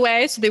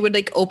alleyway. So they would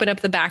like open up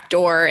the back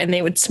door and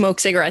they would smoke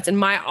cigarettes. And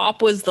my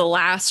op was the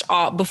last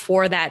op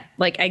before that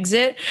like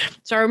exit.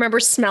 So I remember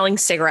smelling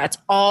cigarettes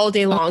all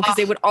day long because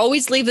they would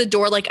always leave the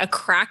door like a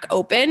crack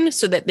open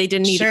so that they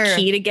didn't need a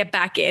key to get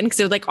back in because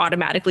it would like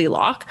automatically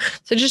lock.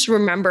 So just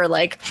remember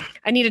like,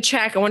 I need to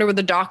check. I wonder where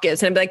the doc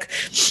is. And I'd be like,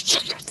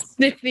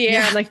 sniff the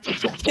air. I'm like,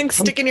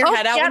 sticking your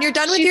head out when you're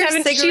done with your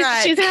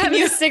cigarette. She's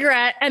having a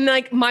cigarette. And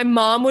like my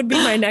mom would be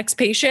my next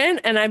patient.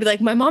 And I'd be like,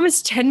 my mom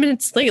is 10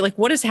 minutes late. Like,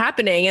 what is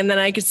happening? And then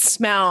I could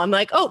smell. I'm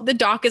like, oh, the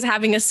doc is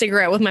having a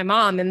cigarette with my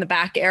mom in the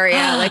back area.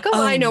 Like,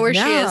 I know where she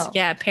is.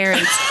 Yeah,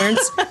 parents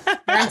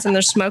and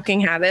their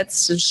smoking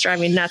habits just drive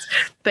me nuts.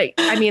 But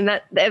I mean,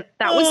 that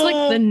was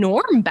like the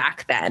norm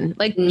back then.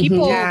 Like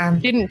people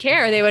didn't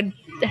care. They would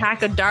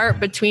hack a dart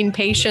between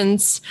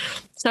patients,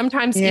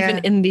 sometimes even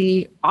in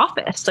the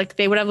office. Like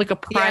they would have like a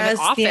private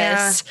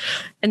office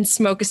and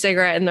smoke a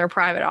cigarette in their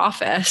private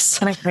office.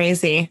 Kind of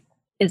crazy.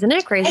 Isn't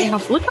it crazy?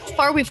 Look how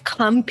far we've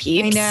come,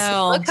 peeps. I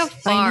know. Look how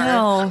far. I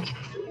know.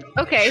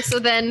 Okay, so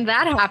then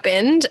that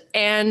happened.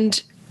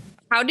 And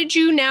how did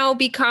you now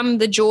become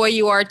the Joy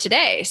you are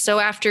today? So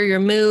after your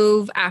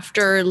move,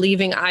 after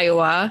leaving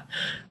Iowa,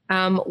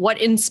 what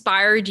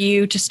inspired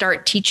you to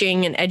start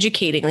teaching and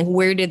educating? Like,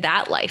 where did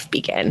that life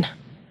begin?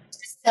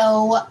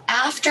 So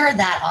after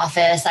that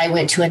office, I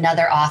went to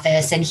another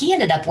office and he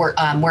ended up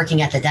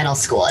working at the dental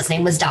school. His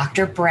name was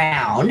Dr.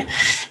 Brown.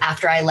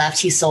 After I left,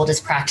 he sold his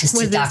practice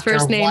to Dr. White. Was his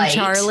first name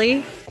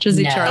Charlie?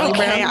 Charlie Brown?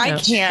 Okay, I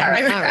can't. All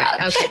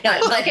right. Okay.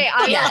 Okay.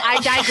 I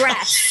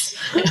digress.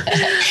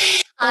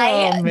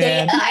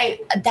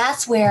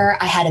 That's where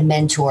I had a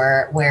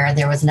mentor where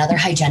there was another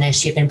hygienist.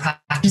 She had been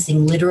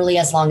practicing literally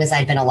as long as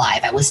I'd been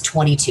alive. I was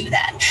 22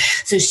 then.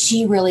 So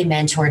she really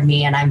mentored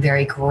me and I'm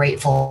very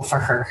grateful for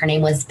her. Her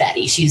name was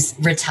Betty. She's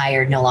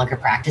retired, no longer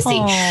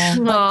practicing.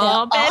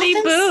 Oh, Betty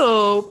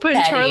Boop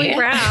and Charlie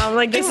Brown.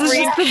 Like this is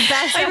the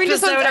best episode. I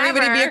just want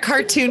everybody to be a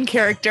cartoon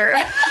character.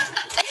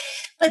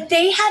 But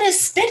they had a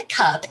spit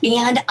cup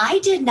and I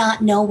did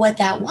not know what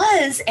that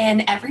was.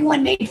 And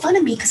everyone made fun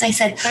of me because I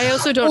said, I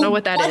also don't know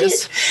what that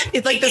is.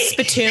 It's like the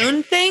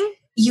spittoon thing.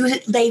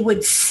 they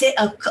would sit,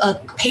 a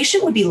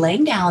patient would be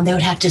laying down. They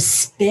would have to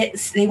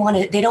spit. They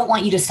don't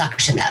want you to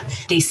suction them.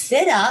 They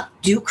sit up,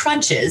 do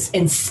crunches,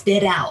 and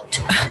spit out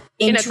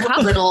into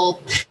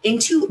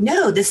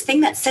this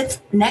thing that sits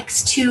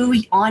next to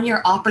on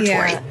your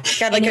operatory. Yeah.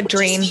 Got like a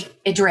drain.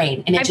 A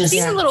drain. And I've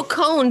seen the little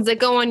cones that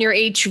go on your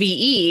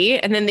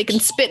HVE, and then they can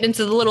spit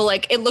into the little,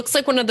 like, it looks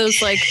like one of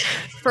those like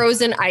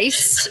frozen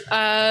ice,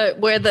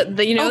 where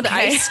the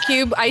ice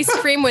cube ice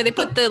cream where they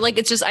put the, like,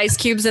 it's just ice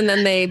cubes and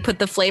then they put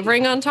the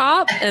flavoring on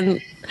top. And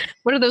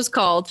what are those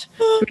called?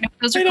 Do you know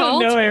what those are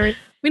called? Don't know, Erin.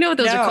 We know what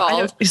those are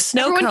called.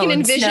 Everyone can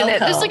envision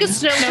it. There's like a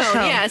snow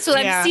cone. Yeah. So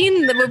I've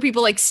seen where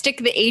people like stick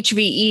the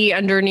HVE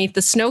underneath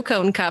the snow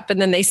cone cup and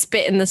then they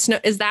spit in the snow.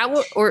 Is that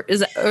what, or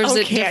is it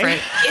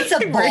different? It's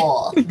a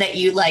bowl that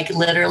you like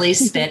literally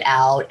spit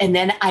out. And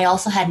then I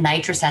also had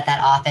nitrous at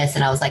that office,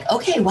 and I was like,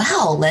 okay,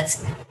 wow,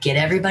 let's get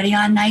everybody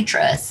on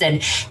nitrous.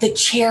 And the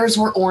chairs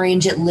were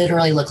orange. It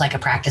literally looked like a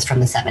practice from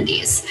the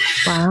 70s.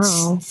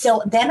 Wow.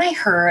 So then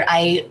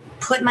I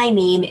put my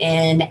name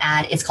in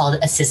at, it's called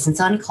Assistance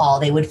on Call.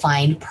 They would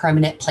find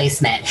permanent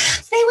placement.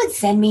 So they would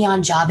send me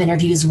on job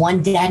interviews.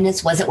 One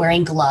dentist wasn't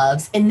wearing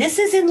gloves. And this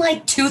is in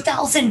like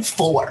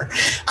 2004.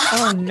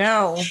 Oh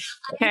no.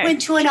 I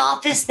went to an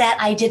office that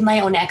I did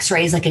my own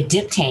x-rays, like a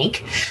dip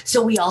tank.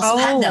 So we also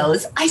had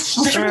those. I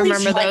literally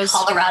feel like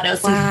Colorado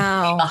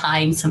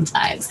behind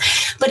sometimes.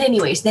 But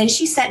anyways, then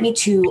she sent me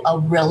to a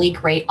really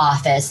great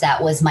office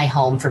that was my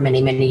home for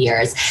many, many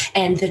years.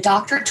 And the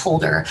doctor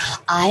told her,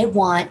 I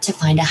want to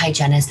find a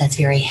hygienist that's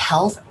very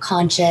health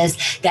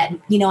conscious, that,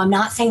 I'm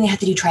not saying they have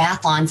to do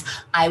triathlons.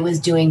 I was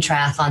doing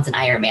triathlons and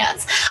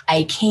Ironmans.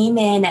 I came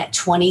in at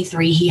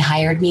 23. He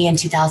hired me in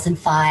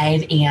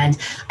 2005, and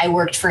I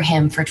worked for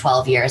him for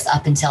 12 years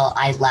up until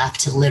I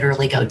left to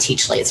literally go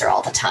teach laser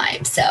all the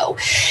time. So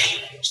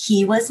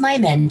he was my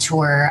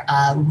mentor,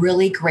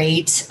 really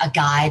great, a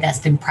guy that's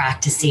been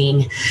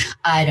practicing,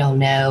 I don't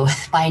know,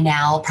 by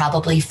now,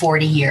 probably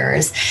 40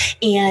 years.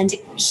 And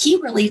he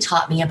really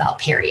taught me about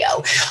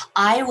perio.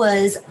 I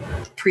was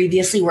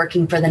previously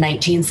working for the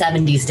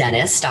 1970s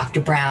dentist, Dr.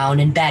 Brown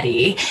and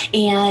Betty,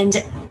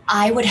 and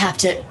I would have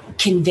to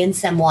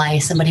convince them why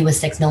somebody with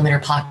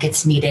 6mm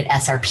pockets needed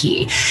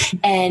SRP.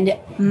 And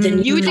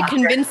you had to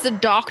convince the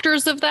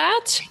doctors of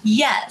that?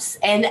 Yes.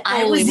 And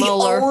I was the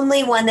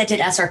only one that did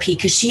SRP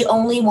because she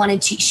only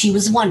wanted to, she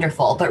was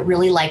wonderful, but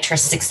really liked her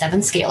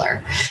 6-7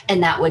 scaler.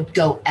 And that would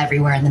go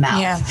everywhere in the mouth.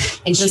 Yeah.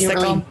 And she didn't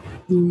really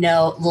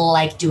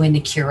like doing the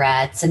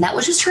curettes, and that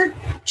was just her.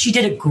 She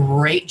did a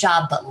great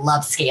job, but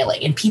loved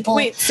scaling. And people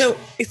so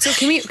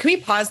can we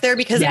pause there,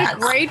 because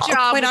great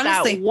job with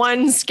honestly, that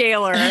one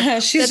scaler.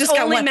 She's just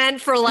only got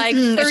meant for like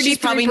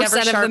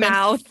 33% of the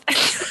mouth.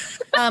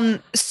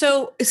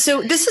 So this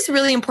is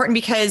really important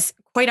because,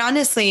 quite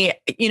honestly,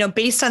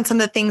 based on some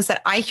of the things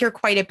that I hear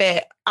quite a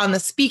bit on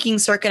the speaking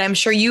circuit, I'm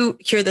sure you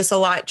hear this a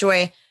lot,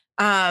 Joy.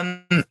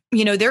 That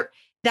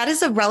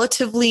is a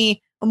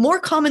relatively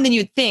more common than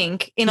you'd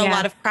think in a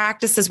lot of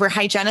practices where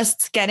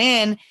hygienists get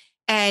in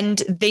and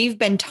they've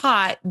been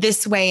taught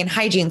this way in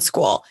hygiene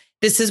school.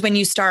 This is when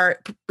you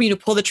start,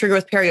 pull the trigger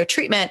with perio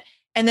treatment,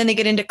 and then they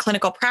get into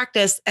clinical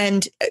practice.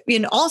 And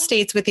in all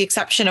states, with the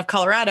exception of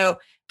Colorado,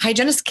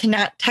 hygienists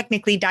cannot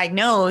technically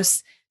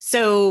diagnose.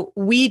 So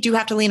we do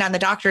have to lean on the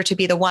doctor to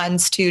be the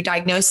ones to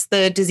diagnose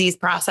the disease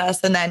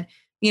process and then,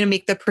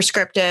 make the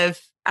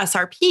prescriptive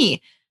SRP.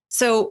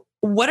 So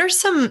what are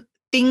some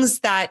things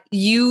that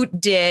you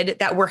did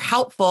that were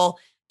helpful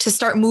to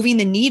start moving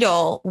the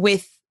needle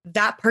with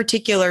that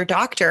particular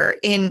doctor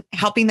in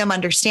helping them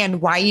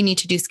understand why you need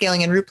to do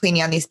scaling and root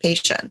cleaning on these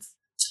patients?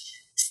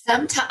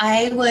 Sometimes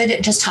I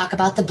would just talk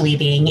about the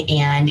bleeding,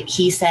 and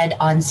he said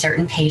on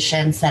certain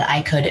patients that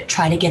I could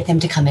try to get them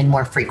to come in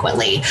more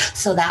frequently.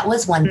 So that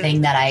was one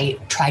thing that I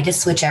tried to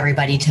switch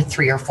everybody to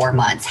 3 or 4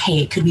 months.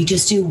 Hey, could we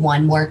just do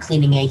one more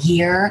cleaning a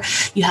year?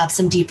 You have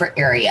some deeper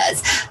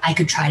areas. I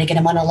could try to get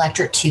them on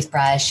electric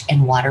toothbrush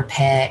and water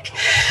pick.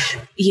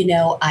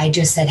 I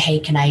just said, hey,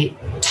 can I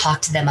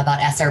talk to them about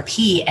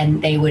SRP?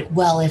 And they would,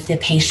 well, if the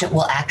patient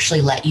will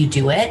actually let you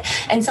do it.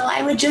 And so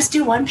I would just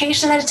do one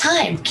patient at a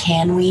time.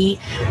 Can we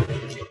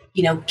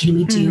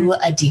do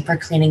a deeper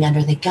cleaning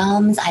under the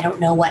gums? I don't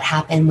know what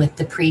happened with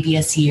the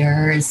previous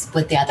years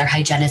with the other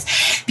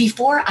hygienists.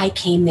 Before I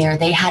came there,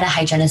 they had a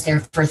hygienist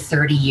there for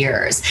 30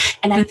 years.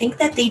 And I think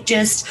that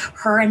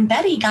her and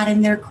Betty got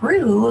in their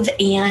groove,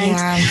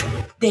 and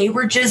they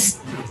were just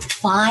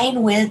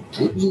fine with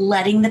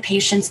letting the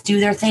patients do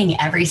their thing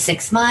every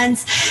 6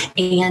 months.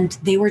 And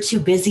they were too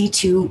busy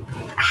to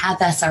have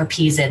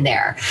SRPs in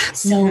there.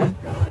 So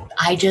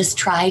I just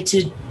tried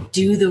to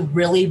do the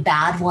really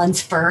bad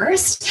ones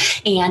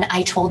first. And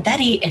I told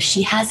Betty, if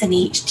she has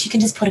any, she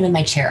can just put them in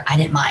my chair. I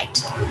didn't mind.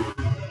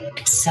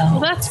 So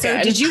that's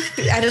good. Did you,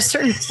 at a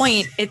certain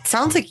point, it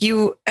sounds like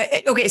you,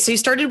 so you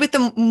started with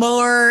the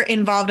more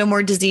involved and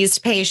more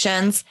diseased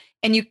patients,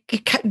 and you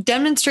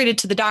demonstrated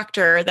to the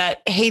doctor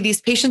that, hey, these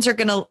patients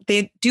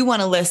they do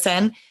want to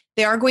listen.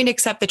 They are going to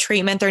accept the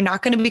treatment. They're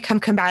not going to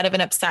become combative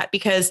and upset,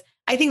 because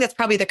I think that's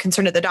probably the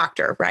concern of the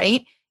doctor,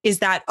 right? Is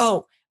that,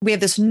 we have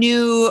this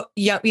new,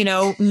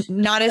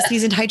 not as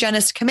seasoned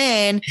hygienist come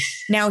in.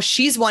 Now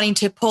she's wanting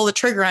to pull the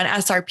trigger on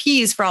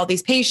SRPs for all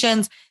these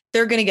patients.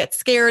 They're going to get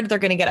scared. They're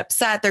going to get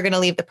upset. They're going to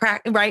leave the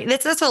practice, right?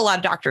 That's what a lot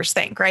of doctors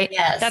think, right?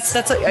 Yes.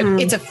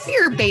 It's a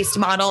fear-based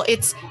model.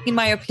 It's, in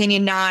my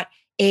opinion, not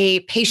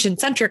a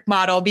patient-centric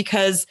model,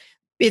 because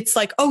it's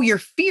like, oh, your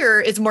fear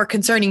is more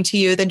concerning to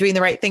you than doing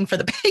the right thing for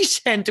the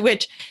patient,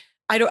 which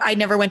I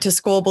never went to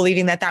school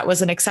believing that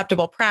was an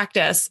acceptable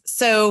practice.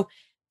 So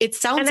it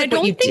sounds like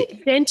what you do. I don't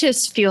think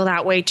dentists feel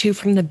that way too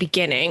from the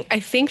beginning. I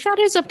think that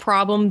is a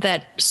problem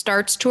that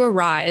starts to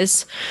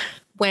arise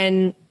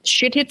when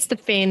shit hits the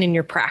fan in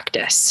your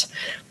practice.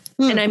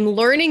 And I'm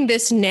learning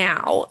this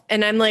now.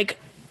 And I'm like,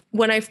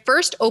 when I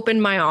first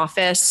opened my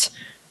office,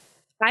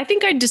 I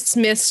think I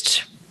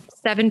dismissed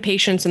 7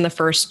 patients in the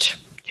first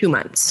 2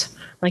 months.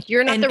 Like,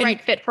 you're not the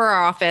right fit for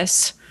our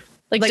office.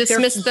 Like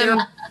dismiss them.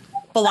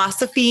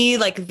 Philosophy,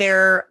 like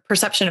their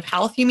perception of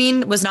health, you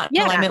mean, was not in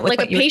alignment with like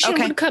what a patient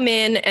would come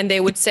in and they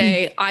would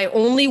say, I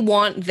only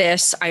want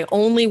this. I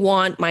only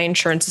want my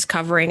insurance is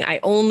covering.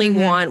 I only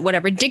want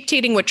whatever,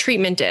 dictating what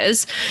treatment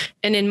is.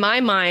 And in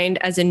my mind,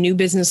 as a new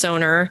business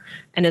owner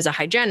and as a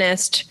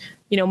hygienist,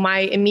 my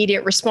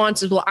immediate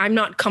response is, well, I'm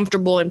not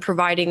comfortable in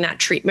providing that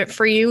treatment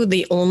for you.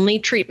 The only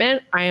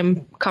treatment, I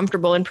am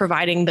comfortable in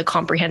providing the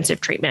comprehensive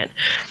treatment.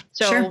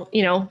 So,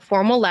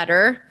 formal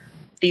letter.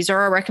 These are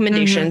our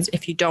recommendations.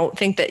 If you don't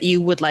think that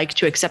you would like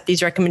to accept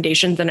these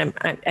recommendations, then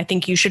I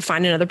think you should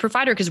find another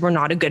provider, because we're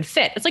not a good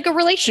fit. It's like a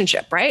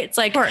relationship, right? It's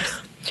like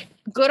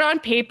good on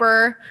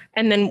paper,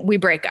 and then we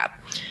break up.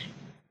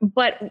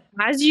 But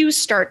as you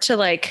start to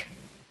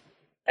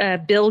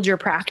build your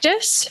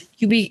practice,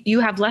 you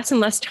have less and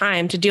less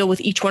time to deal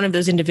with each one of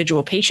those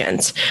individual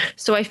patients.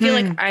 So I feel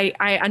like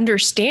I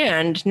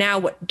understand now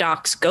what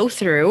docs go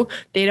through.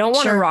 They don't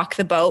want to rock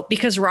the boat,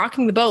 because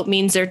rocking the boat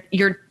means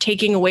you're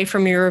taking away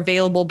from your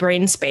available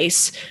brain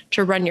space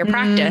to run your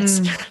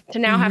practice, to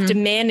now have to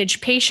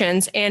manage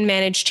patients and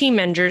manage team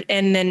members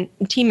and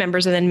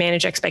then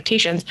manage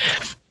expectations.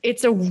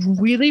 It's a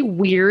really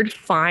weird,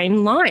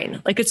 fine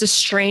line. Like, it's a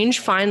strange,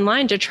 fine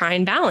line to try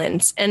and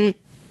balance. And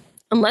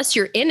unless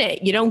you're in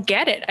it, you don't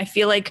get it. I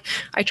feel like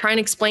I try and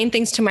explain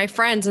things to my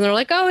friends and they're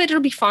like, oh, it'll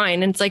be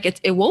fine. And it's like,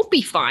 it won't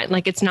be fine.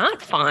 Like, it's not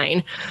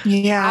fine.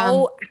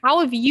 Yeah. How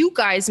have you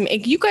guys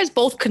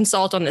both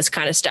consult on this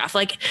kind of stuff?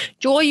 Like,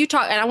 Joel, you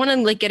talk, and I want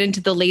to get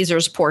into the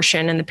lasers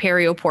portion and the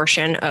perio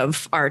portion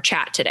of our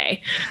chat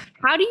today.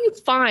 How do you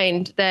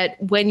find that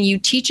when you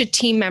teach a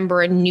team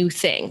member a new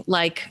thing,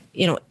 like,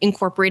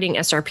 incorporating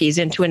SRPs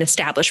into an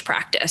established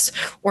practice,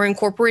 or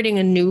incorporating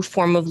a new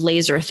form of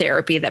laser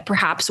therapy that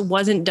perhaps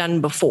wasn't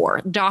done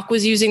before? Doc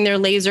was using their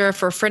laser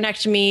for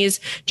frenectomies,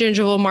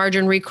 gingival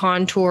margin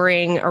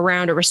recontouring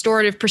around a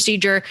restorative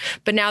procedure,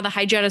 but now the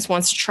hygienist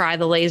wants to try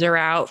the laser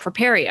out for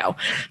perio.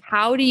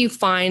 How do you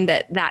find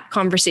that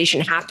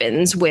conversation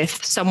happens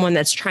with someone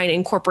that's trying to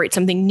incorporate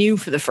something new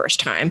for the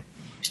first time?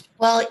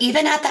 Well,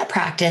 even at that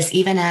practice,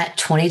 even at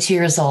 22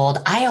 years old,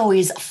 I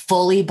always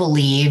fully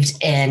believed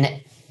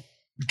in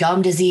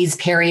gum disease,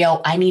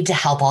 perio. I need to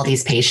help all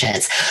these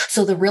patients.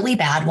 So the really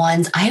bad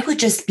ones, I would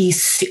just be,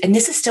 and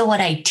this is still what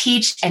I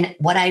teach and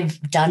what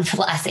I've done for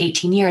the last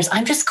 18 years.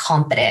 I'm just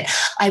confident.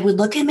 I would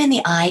look them in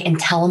the eye and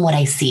tell them what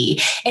I see.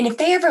 And if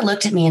they ever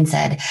looked at me and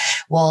said,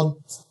 well,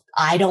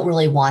 I don't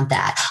really want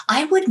that,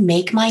 I would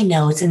make my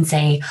notes and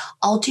say,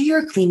 I'll do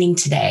your cleaning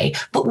today,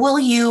 but will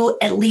you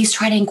at least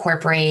try to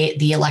incorporate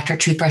the electric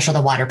toothbrush or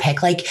the water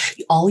pick? Like,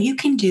 all you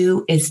can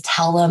do is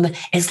tell them,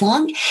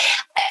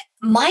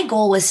 my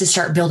goal was to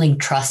start building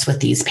trust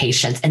with these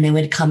patients, and they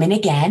would come in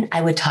again.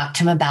 I would talk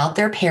to them about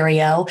their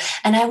perio,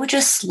 and I would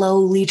just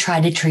slowly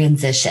try to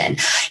transition.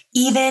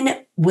 Even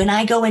when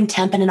I go and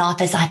temp in an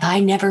office, if I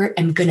never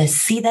am going to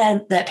see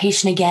that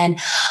patient again,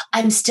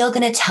 I'm still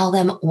going to tell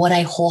them what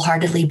I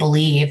wholeheartedly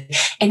believe.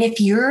 And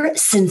if you're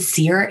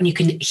sincere and you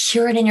can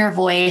hear it in your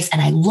voice, and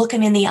I look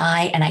them in the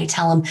eye and I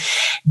tell them,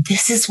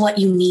 this is what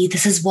you need,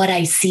 this is what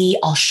I see,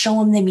 I'll show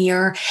them the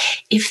mirror.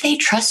 If they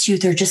trust you,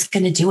 they're just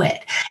going to do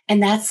it.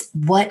 And that's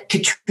what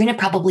Katrina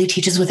probably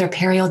teaches with her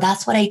perio.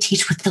 That's what I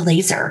teach with the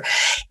laser.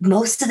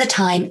 Most of the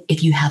time,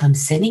 if you have them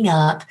sitting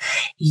up,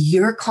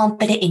 you're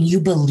confident and you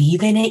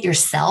believe in it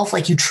yourself,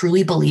 like you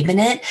truly believe in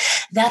it,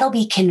 that'll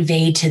be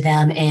conveyed to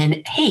them.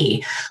 And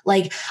hey,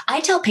 like,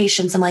 I tell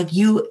patients, I'm like,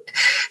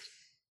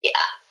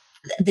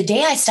 the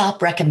day I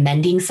stop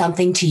recommending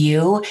something to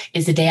you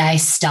is the day I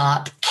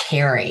stop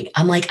caring.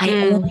 I'm like, I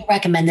only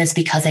recommend this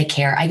because I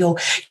care. I go,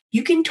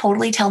 you can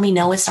totally tell me,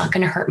 no, it's not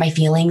going to hurt my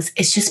feelings.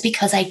 It's just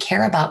because I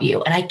care about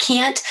you, and I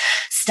can't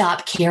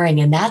stop caring.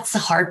 And that's the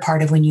hard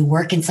part of when you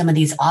work in some of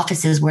these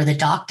offices where the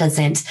doc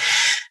doesn't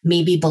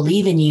maybe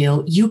believe in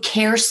you. You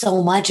care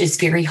so much, it's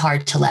very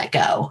hard to let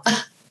go.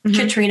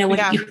 Katrina, what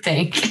do you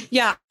think?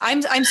 Yeah,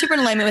 I'm super in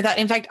alignment with that.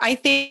 In fact, I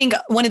think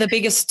one of the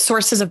biggest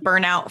sources of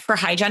burnout for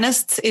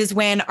hygienists is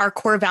when our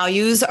core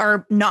values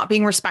are not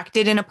being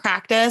respected in a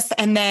practice,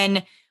 and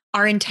then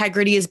our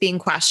integrity is being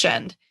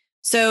questioned.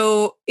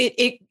 So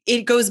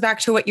it goes back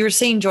to what you were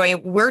saying, Joy.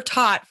 We're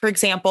taught, for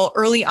example,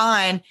 early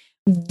on,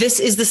 this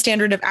is the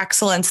standard of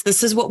excellence.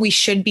 This is what we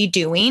should be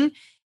doing.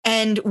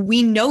 And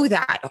we know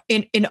that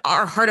in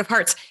our heart of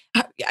hearts.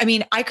 I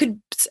mean,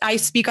 I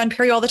speak on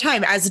perio all the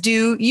time, as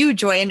do you,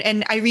 Joy.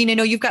 And Irene, I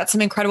know you've got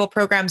some incredible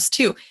programs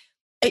too.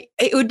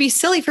 It would be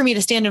silly for me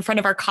to stand in front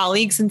of our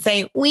colleagues and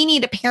say, we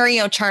need to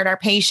perio chart our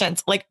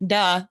patients. Like,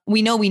 duh,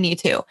 we know we need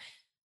to.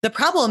 The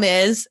problem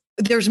is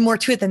there's more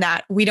to it than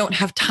that. We don't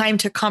have time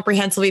to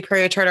comprehensively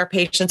perio chart our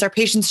patients. Our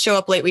patients show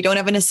up late. We don't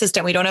have an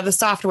assistant. We don't have the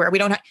software. We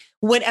don't have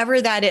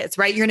whatever that is,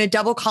 right? You're in a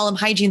double column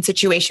hygiene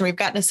situation. We've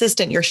got an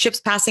assistant. Your ship's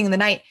passing in the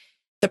night.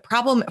 The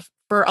problem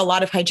for a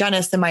lot of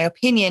hygienists, in my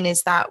opinion,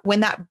 is that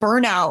when that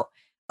burnout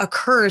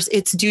occurs,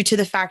 it's due to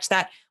the fact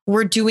that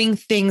we're doing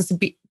things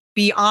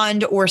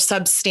beyond or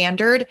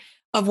substandard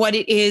of what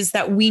it is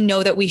that we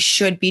know that we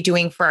should be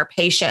doing for our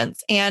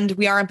patients. And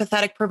we are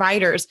empathetic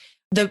providers.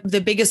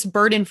 The biggest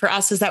burden for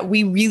us is that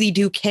we really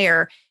do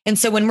care. And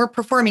so when we're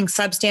performing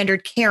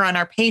substandard care on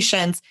our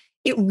patients,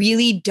 it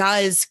really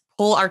does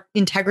pull our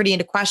integrity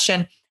into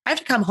question. I have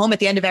to come home at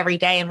the end of every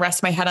day and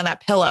rest my head on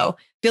that pillow,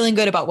 feeling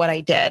good about what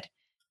I did.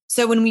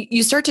 So when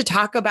you start to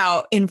talk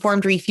about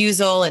informed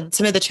refusal and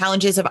some of the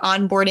challenges of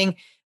onboarding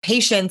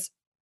patients,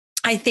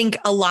 I think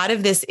a lot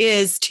of this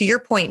is, to your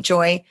point,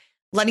 Joy,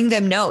 letting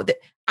them know that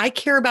I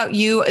care about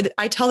you.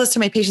 I tell this to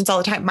my patients all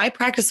the time. My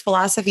practice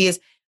philosophy is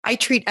I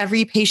treat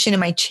every patient in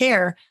my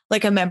chair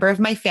like a member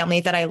of my family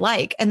that I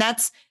like. And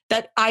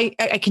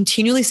I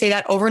continually say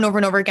that over and over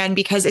and over again,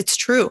 because it's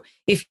true.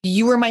 If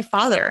you were my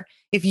father,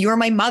 if you're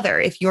my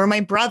mother, if you're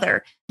my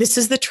brother, this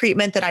is the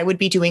treatment that I would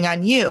be doing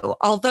on you.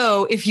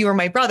 Although if you were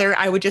my brother,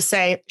 I would just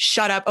say,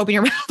 shut up, open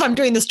your mouth. I'm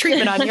doing this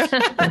treatment on you.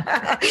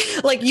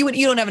 Like you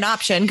don't have an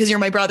option because you're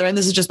my brother and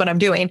this is just what I'm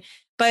doing.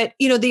 But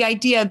the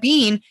idea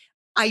being,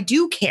 I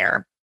do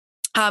care.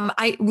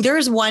 There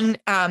is one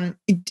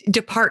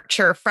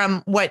departure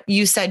from what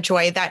you said,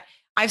 Joy, that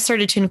I've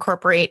started to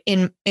incorporate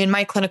in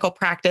my clinical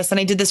practice. And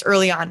I did this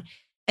early on.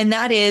 And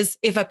that is,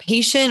 if a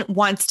patient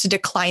wants to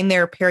decline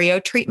their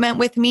perio treatment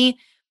with me,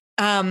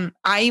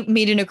 I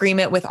made an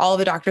agreement with all of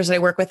the doctors that I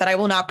work with that I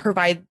will not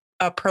provide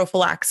a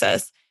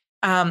prophylaxis.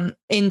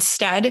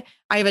 Instead,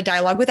 I have a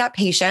dialogue with that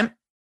patient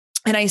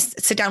and I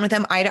sit down with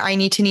them eye to eye,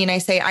 knee to knee. And I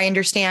say, I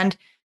understand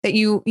that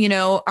you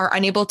are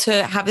unable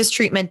to have this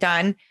treatment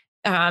done.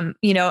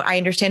 I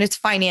understand it's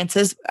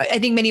finances. I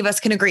think many of us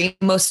can agree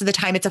most of the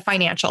time it's a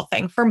financial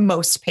thing for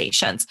most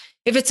patients.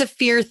 If it's a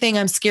fear thing,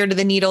 I'm scared of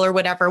the needle or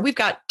whatever, we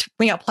got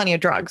plenty of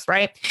drugs,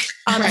 right?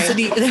 Right. So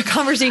the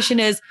conversation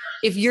is,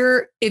 if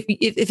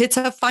it's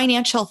a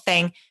financial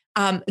thing,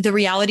 the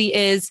reality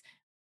is,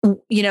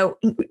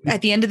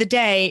 at the end of the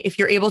day, if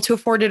you're able to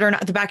afford it or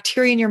not, the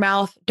bacteria in your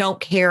mouth don't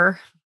care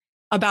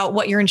about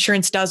what your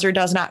insurance does or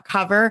does not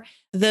cover.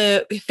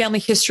 The family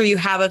history you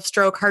have of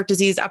stroke, heart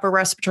disease, upper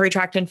respiratory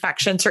tract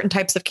infection, certain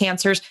types of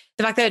cancers,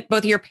 the fact that both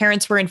of your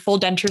parents were in full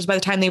dentures by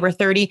the time they were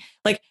 30,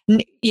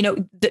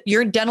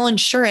 your dental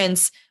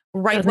insurance,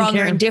 right, wrong,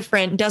 or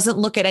indifferent, doesn't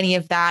look at any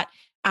of that.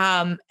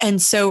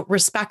 And so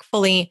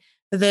respectfully,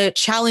 the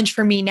challenge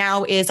for me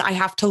now is I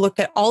have to look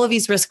at all of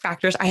these risk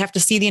factors. I have to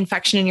see the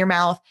infection in your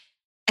mouth,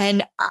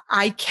 and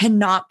I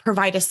cannot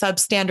provide a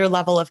substandard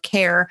level of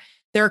care.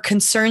 There are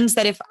concerns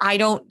that if I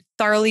don't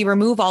thoroughly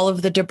remove all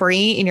of the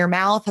debris in your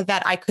mouth,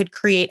 that I could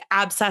create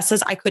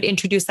abscesses. I could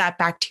introduce that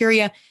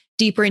bacteria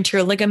deeper into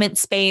your ligament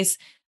space.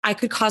 I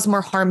could cause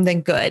more harm than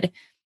good.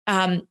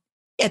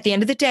 At the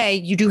end of the day,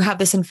 you do have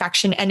this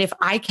infection. And if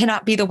I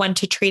cannot be the one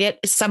to treat it,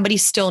 somebody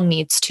still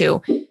needs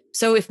to.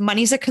 So if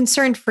money's a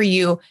concern for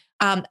you,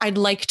 I'd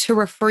like to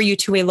refer you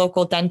to a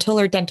local dental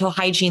or dental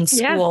hygiene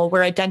school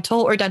where a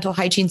dental or dental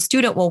hygiene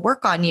student will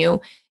work on you.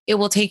 It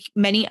will take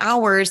many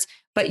hours,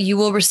 but you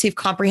will receive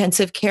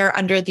comprehensive care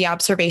under the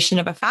observation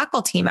of a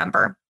faculty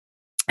member.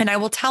 And I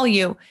will tell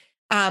you,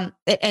 and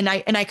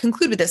I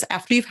conclude with this,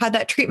 after you've had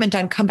that treatment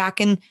done, come back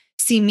and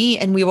see me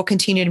and we will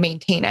continue to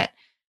maintain it.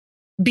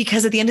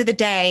 Because at the end of the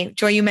day,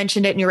 Joy, you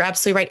mentioned it and you're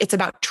absolutely right. It's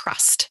about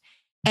trust.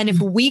 And if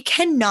we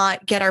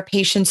cannot get our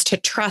patients to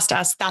trust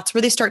us, that's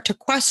where they start to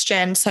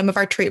question some of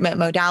our treatment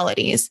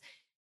modalities.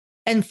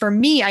 And for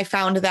me, I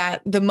found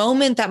that the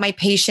moment that my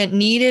patient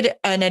needed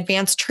an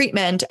advanced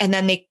treatment and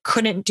then they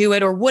couldn't do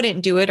it or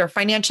wouldn't do it or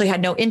financially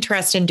had no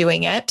interest in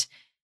doing it,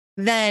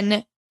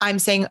 then I'm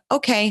saying,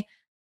 okay,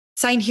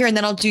 sign here and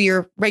then I'll do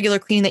your regular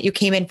cleaning that you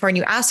came in for and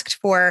you asked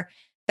for.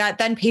 That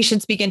then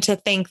patients begin to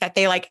think that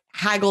they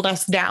haggled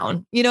us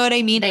down. You know what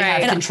I mean? They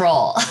have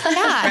control.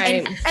 Yeah.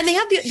 Right. And they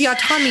have the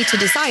autonomy to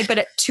decide.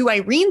 But to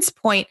Irene's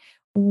point,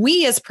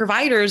 we as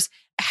providers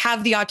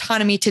have the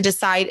autonomy to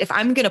decide if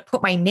I'm going to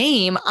put my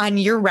name on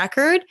your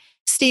record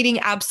stating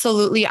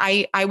absolutely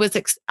I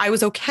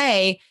was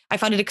okay. I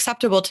found it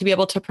acceptable to be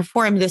able to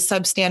perform this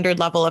substandard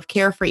level of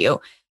care for you.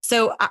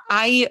 So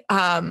I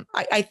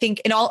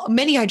think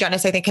many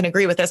hygienists, I think, can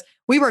agree with this.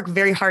 We work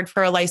very hard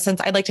for a license.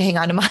 I'd like to hang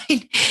on to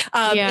mine.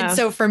 And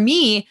so for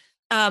me,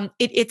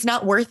 it's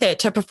not worth it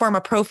to perform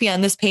a prophy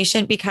on this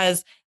patient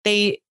because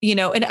they,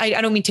 and I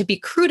don't mean to be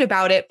crude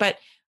about it, but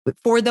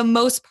for the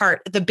most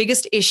part, the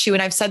biggest issue,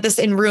 and I've said this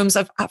in rooms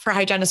for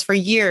hygienists for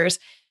years,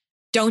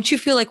 don't you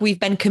feel like we've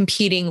been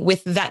competing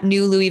with that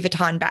new Louis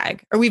Vuitton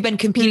bag, or we've been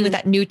competing with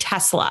that new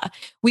Tesla?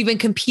 We've been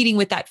competing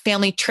with that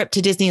family trip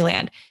to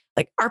Disneyland.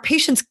 Like our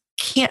patients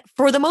can't,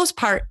 for the most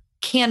part,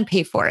 can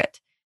pay for it.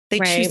 They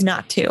choose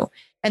not to.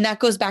 And that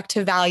goes back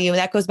to value.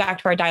 That goes back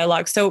to our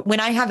dialogue. So when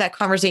I have that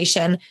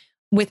conversation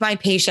with my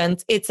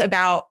patients, it's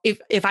about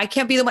if I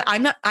can't be the one,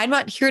 I'm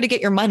not here to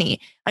get your money.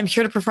 I'm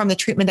here to perform the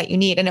treatment that you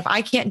need. And if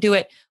I can't do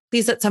it,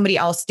 please let somebody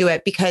else do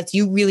it, because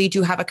you really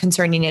do have a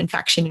concerning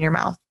infection in your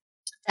mouth.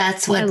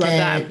 That's what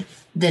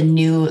the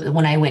new,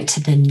 when I went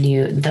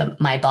to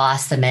my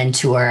boss, the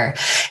mentor,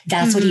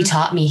 that's what he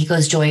taught me. He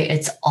goes, Joy,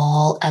 it's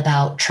all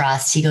about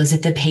trust. He goes,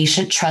 if the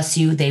patient trusts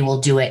you, they will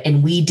do it.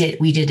 And we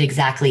did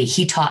exactly.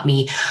 He taught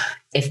me,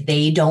 if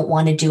they don't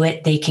want to do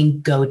it, they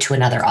can go to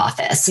another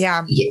office.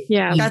 Yeah. You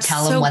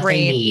tell them what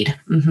they need.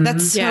 Mm-hmm.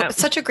 That's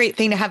such a great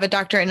thing to have a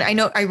doctor. And I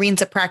know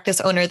Irene's a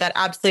practice owner that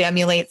absolutely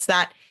emulates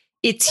that.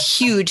 It's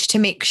huge to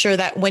make sure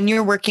that when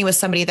you're working with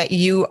somebody that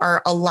you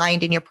are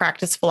aligned in your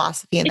practice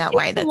philosophy in that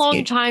way. That's a long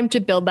huge. time to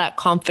build that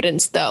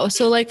confidence though.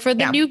 So like for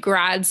the new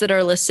grads that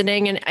are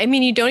listening, and I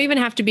mean, you don't even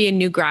have to be a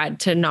new grad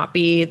to not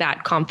be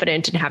that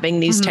confident in having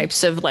these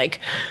types of like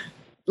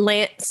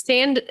line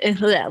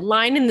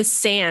in the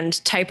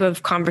sand type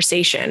of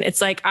conversation.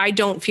 It's like, I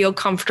don't feel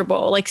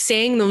comfortable like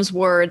saying those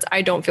words.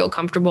 I don't feel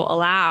comfortable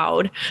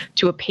aloud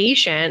to a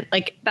patient.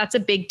 Like that's a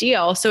big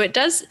deal. So it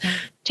does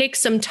take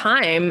some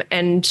time.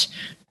 And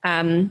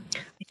I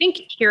think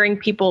hearing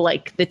people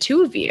like the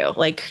two of you,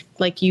 like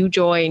you,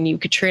 Joy, and you,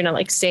 Katrina,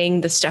 like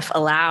saying this stuff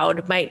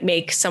aloud might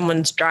make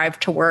someone's drive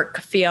to work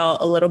feel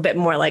a little bit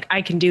more like,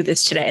 I can do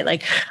this today.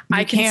 Like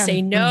I can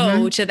say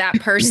no to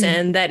that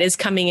person that is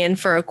coming in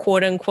for a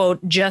quote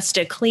unquote, just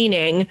a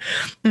cleaning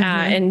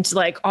and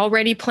like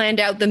already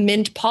planned out the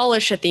mint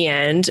polish at the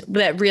end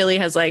that really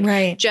has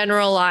like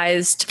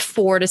generalized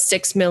 4 to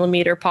 6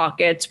 millimeter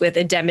pockets with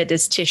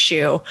edematous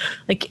tissue.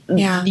 Like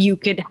you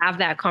could have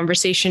that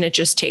conversation. It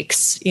just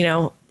takes,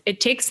 it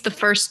takes the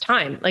first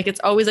time. Like it's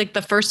always like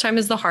the first time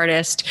is the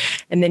hardest,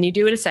 and then you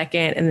do it a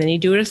second, and then you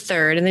do it a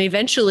third. And then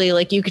eventually,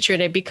 like you,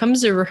 Katrina, it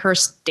becomes a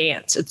rehearsed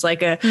dance. It's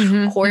like a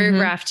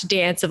choreographed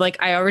dance of like,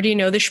 I already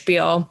know the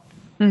spiel.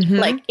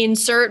 Like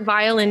insert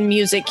violin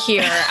music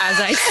here as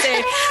I say,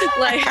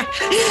 like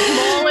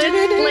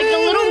Mullen, like the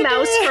little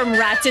mouse from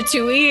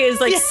Ratatouille is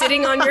like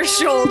sitting on your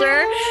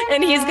shoulder,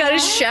 and he's got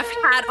his chef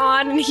hat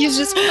on, and he's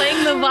just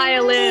playing the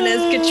violin as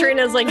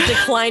Katrina's like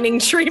declining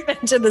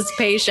treatment to this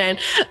patient.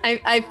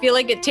 I feel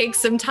like it takes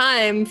some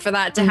time for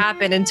that to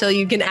happen until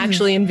you can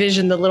actually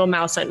envision the little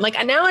mouse on. Like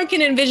now I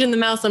can envision the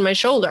mouse on my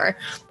shoulder.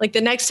 Like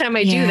the next time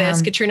I do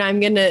this, Katrina, I'm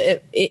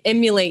gonna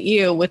emulate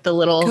you with the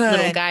little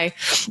guy.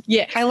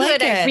 Yeah, I like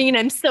it. Irene,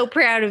 I'm so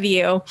proud of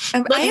you.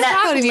 Let's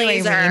talk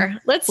laser.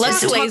 Let's talk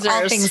lasers.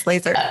 All things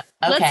laser. Okay.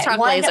 Let's talk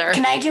laser.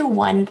 Can I do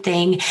one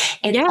thing?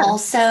 It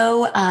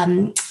also,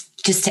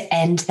 just to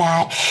end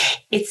that,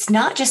 it's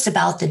not just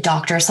about the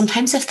doctor.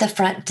 Sometimes if the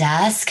front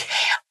desk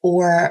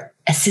or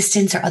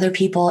assistants or other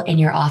people in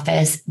your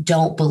office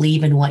don't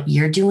believe in what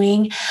you're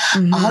doing,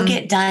 I'll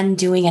get done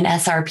doing an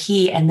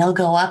SRP and they'll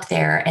go up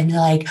there and they're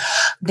like,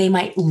 they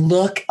might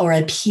look or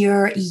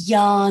appear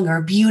young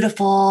or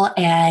beautiful,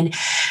 and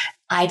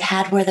I've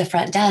had where the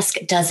front desk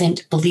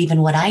doesn't believe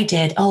in what I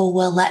did. Oh,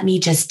 well, let me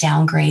just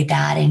downgrade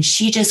that. And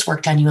she just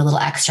worked on you a little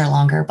extra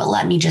longer, but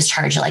let me just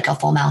charge you like a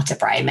full mount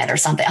debridement or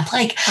something. I'm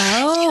like,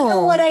 do you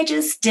know what I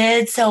just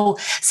did? So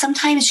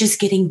sometimes just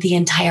getting the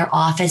entire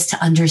office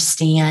to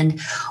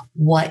understand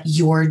what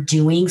you're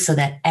doing so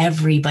that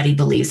everybody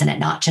believes in it,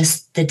 not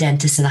just the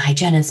dentist and the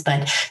hygienist,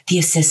 but the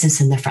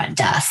assistants in the front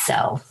desk.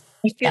 So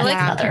I feel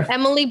like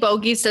Emily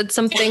Bogey said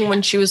something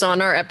when she was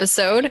on our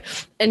episode,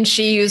 and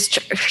she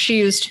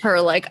used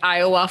her like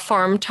Iowa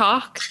farm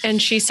talk,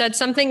 and she said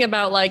something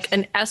about like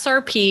a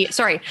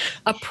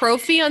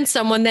prophy on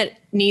someone that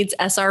needs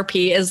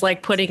SRP is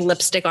like putting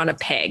lipstick on a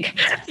pig.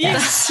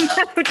 Yes. Do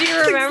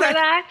you remember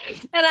that?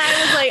 And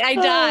I was like, I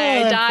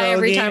die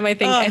every time I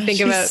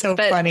think about it. So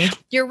but funny.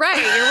 You're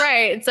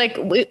right. It's like,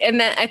 and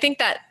then I think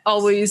that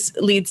always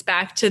leads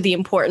back to the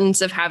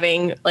importance of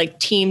having like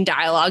team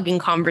dialogue and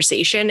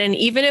conversation. And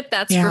even if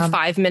that's for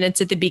 5 minutes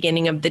at the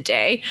beginning of the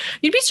day,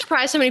 you'd be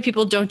surprised how many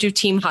people don't do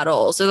team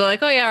huddles. So they're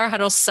like, oh yeah, our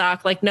huddles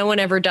suck. Like no one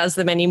ever does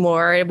them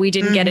anymore. We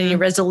didn't get any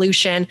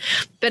resolution,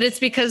 but it's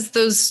because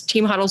those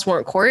team huddles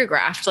weren't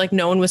choreographed. Like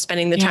no one was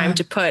spending the time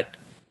to put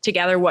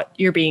together what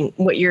you're going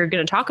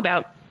to talk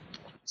about.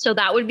 So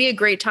that would be a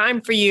great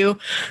time for you,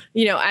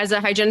 as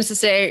a hygienist to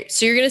say,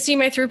 so you're going to see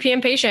my 3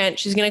 p.m. patient.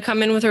 She's going to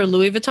come in with her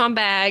Louis Vuitton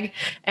bag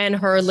and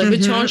her Louis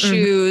Vuitton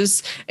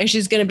shoes, and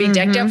she's going to be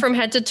decked out from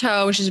head to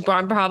toe. She's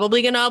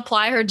probably going to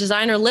apply her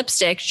designer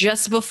lipstick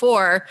just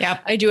before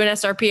I do an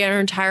SRP on her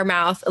entire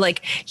mouth.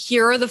 Like,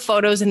 here are the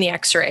photos and the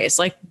x-rays.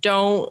 Like,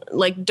 don't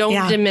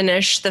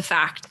diminish the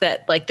fact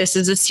that like this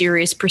is a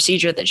serious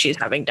procedure that she's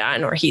having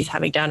done or he's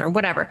having done or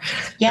whatever.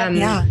 Yeah.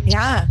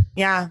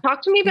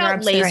 Talk to me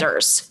about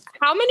lasers.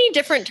 How many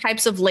different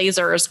types of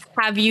lasers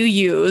have you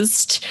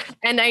used?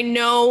 And I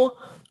know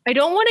I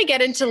don't want to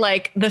get into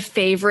like the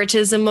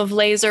favoritism of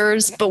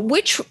lasers, but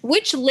which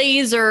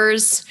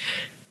lasers?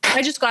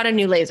 I just got a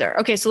new laser.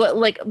 Okay, so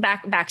like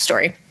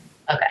backstory.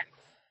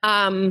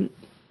 Okay.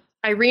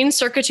 Irene,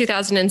 circa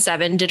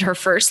 2007, did her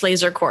first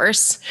laser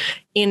course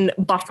in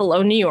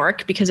Buffalo, New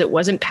York, because it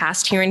wasn't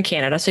passed here in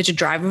Canada. So I had to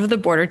drive over the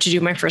border to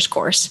do my first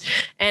course.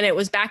 And it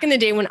was back in the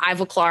day when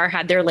Ivoclar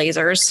had their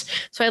lasers.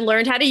 So I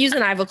learned how to use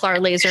an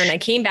Ivoclar laser, and I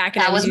came back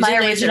and that was my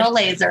original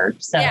laser.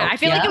 So yeah, I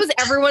feel like it was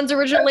everyone's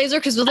original laser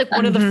because it was like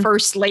one of the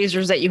first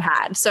lasers that you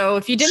had. So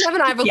if you didn't have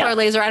an Ivoclar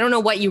laser, I don't know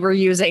what you were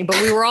using, but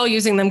we were all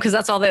using them because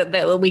that's all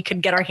that we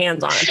could get our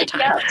hands on at the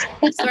time.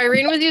 So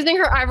Irene was using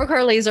her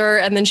Ivoclar laser,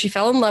 and then she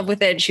fell in love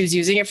with it. She was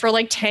using it for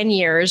like 10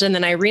 years. And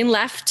then Irene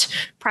left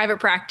private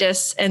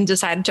practice and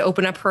decided to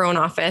open up her own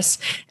office.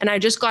 And I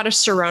just got a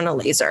Sirona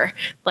laser.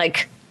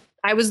 Like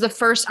I'm the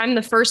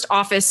first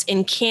office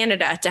in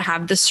Canada to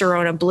have the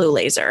Sirona blue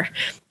laser.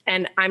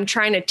 And I'm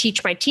trying to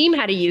teach my team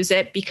how to use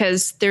it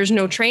because there's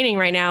no training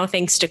right now,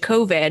 thanks to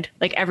COVID.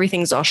 Like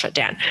everything's all shut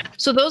down.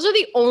 So those are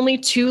the only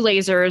 2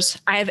 lasers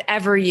I've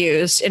ever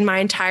used in my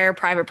entire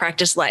private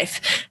practice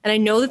life. And I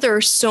know that there are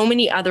so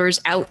many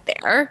others out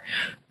there.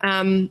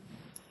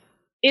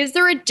 Is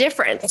there a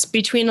difference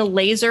between a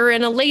laser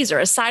and a laser,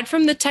 aside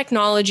from the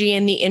technology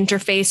and the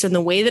interface and the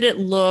way that it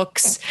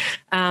looks?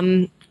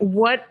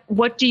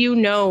 What do you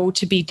know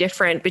to be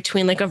different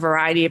between like a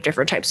variety of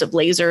different types of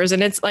lasers?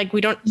 And it's like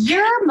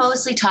You're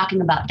mostly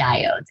talking about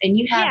diodes, and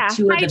you have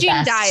 2 of the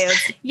best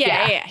diodes.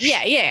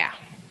 Yeah.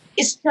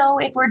 So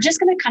if we're just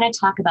going to kind of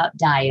talk about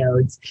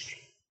diodes,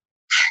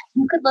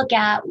 you could look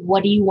at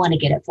what do you want to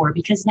get it for?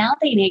 Because now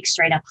they make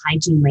straight up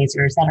hygiene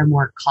lasers that are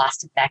more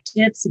cost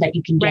effective so that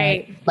you can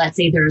get, let's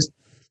say there's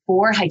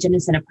 4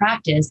 hygienists in a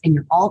practice and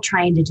you're all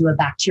trying to do a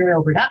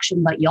bacterial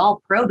reduction, but you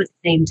all probe at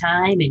the same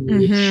time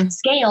and you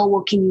scale.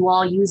 Well, can you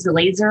all use the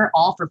laser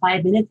all for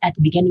 5 minutes at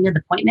the beginning of the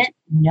appointment?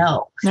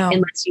 No.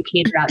 Unless you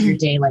cater out your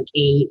day like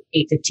 8,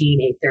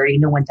 8:15, 8:30.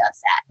 No one does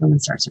that. No one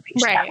starts a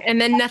patient. Right. And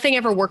then nothing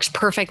ever works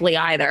perfectly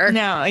either.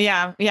 No.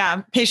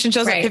 Yeah. Patient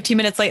shows up 15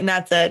 minutes late and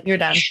that's it. You're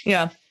done.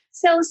 Yeah.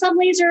 So some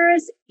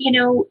lasers,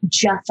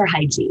 just for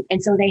hygiene.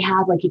 And so they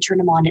have like, you turn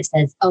them on, it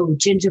says,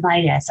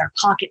 gingivitis or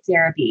pocket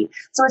therapy.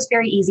 So it's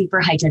very easy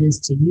for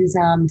hygienists to use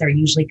them. They're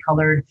usually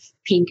colored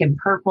pink and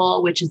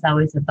purple, which is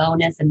always a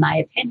bonus in my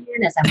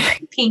opinion, as I'm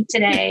wearing pink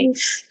today.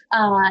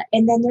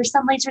 And then there's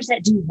some lasers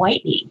that do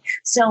whitening.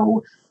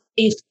 So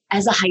if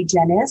as a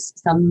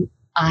hygienist,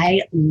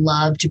 I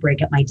love to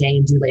break up my day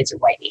and do laser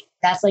whitening.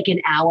 That's like an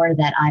hour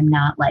that I'm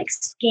not like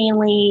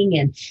scaling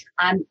and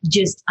I'm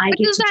just, What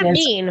does that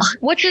mean?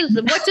 What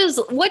does,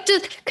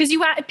 because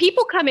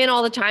people come in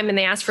all the time and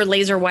they ask for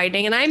laser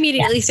whitening and I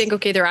immediately think,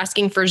 okay, they're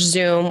asking for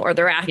Zoom or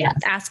they're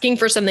asking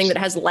for something that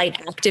has light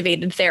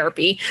activated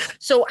therapy.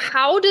 So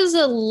how do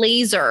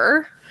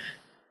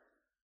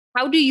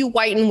you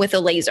whiten with a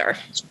laser?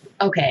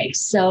 Okay,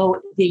 so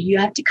you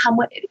have to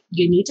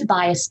you need to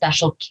buy a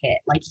special kit.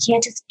 Like you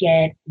can't just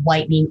get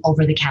whitening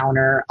over the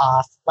counter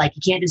off. Like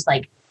you can't just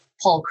like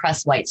pull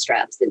Crest white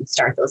strips and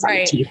start those on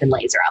your teeth and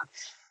laser them.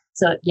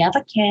 So you have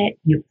a kit,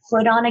 you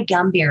put on a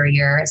gum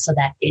barrier so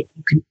that you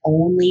can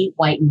only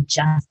whiten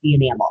just the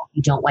enamel.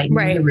 You don't whiten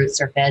the root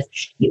surface.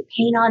 You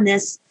paint on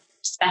this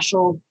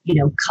special,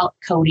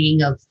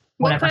 coating of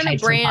whatever. What kind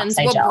of brands?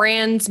 What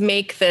brands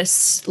make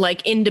this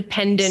like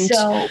independent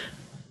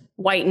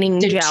whitening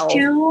gel? The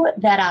 2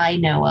 that I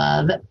know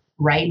of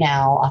right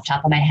now off the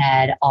top of my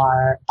head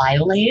are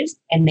Biolase,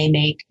 and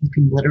you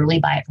can literally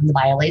buy it from the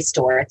Biolase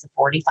store. It's a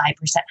 45%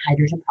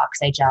 hydrogen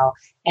peroxide gel,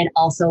 and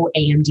also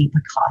AMD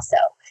Picasso.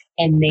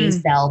 And they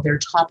sell their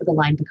top of the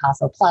line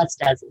Picasso Plus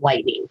does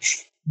whitening.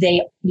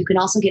 You can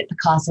also get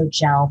Picasso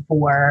gel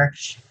for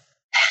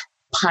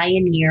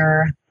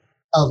Pioneer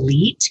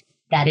Elite.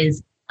 That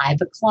is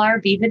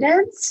Ivoclar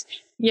Vividence.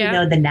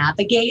 The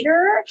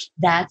Navigator,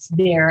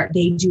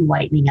 they do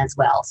whitening as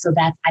well. So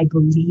that I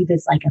believe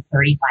is like a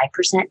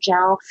 35%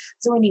 gel.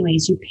 So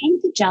anyways, you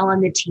paint the gel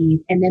on the teeth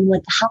and then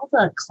with how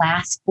the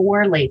class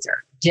 4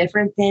 laser,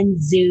 different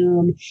than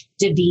Zoom,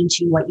 Da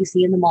Vinci, what you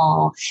see in the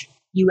mall,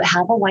 you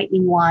have a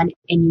whitening wand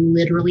and you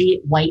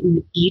literally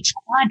whiten each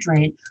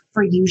quadrant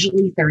for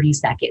usually 30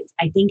 seconds.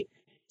 I think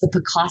the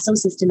Picasso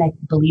system, I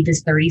believe,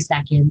 is 30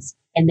 seconds.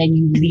 And then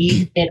you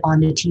leave it on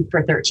the teeth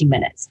for 13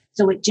 minutes.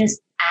 So it just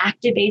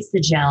activates the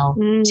gel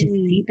to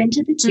seep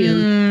into the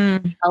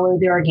tooth, color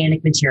the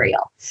organic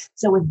material.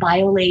 So with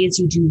Biolase,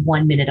 you do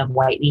 1 minute of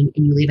whitening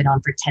and you leave it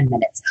on for 10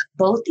 minutes.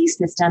 Both these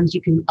systems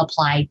you can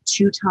apply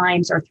 2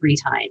 times or 3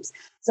 times.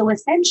 So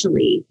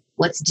essentially,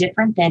 what's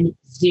different than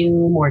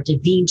Zoom or Da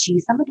Vinci,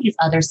 some of these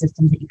other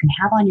systems that you can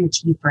have on your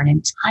teeth for an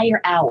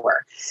entire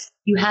hour,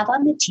 you have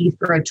on the teeth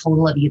for a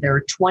total of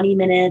either 20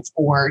 minutes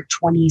or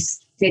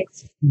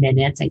 26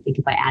 minutes. I think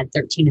if I add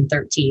 13 and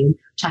 13,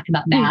 talking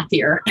about math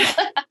here.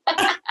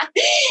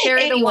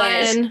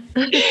 Anyways,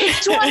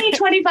 20,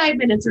 25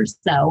 minutes or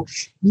so.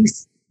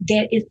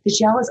 If the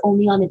gel is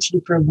only on the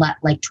teeth for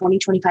like 20,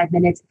 25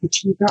 minutes, the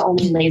teeth are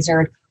only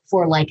lasered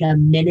for like a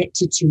minute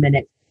to 2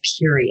 minutes.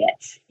 period.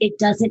 It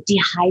doesn't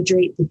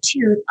dehydrate the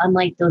tooth,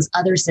 unlike those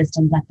other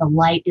systems that the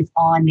light is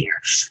on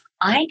there.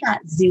 I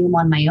got Zoom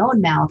on my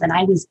own mouth and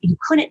you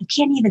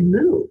can't even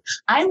move.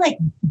 I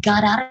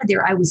got out of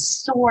there. I was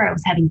sore. I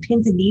was having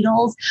pins and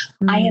needles.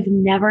 I have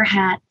never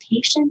had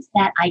patients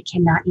that I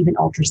cannot even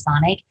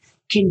ultrasonic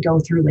can go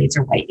through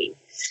laser whitening.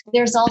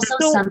 There's also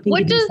something.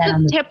 What does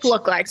the tip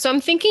look like? So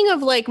I'm thinking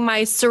of like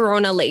my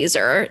Sirona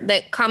laser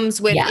that comes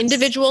with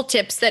individual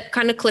tips that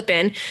kind of clip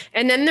in.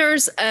 And then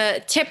there's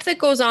a tip that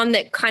goes on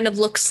that kind of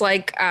looks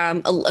like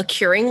a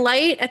curing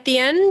light at the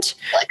end.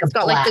 It's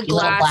got like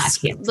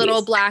the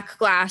little black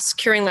glass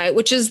curing light,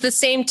 which is the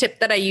same tip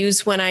that I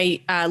use when I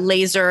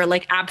laser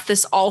like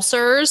aphthous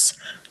ulcers.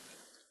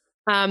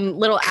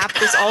 Little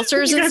aphthous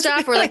ulcers and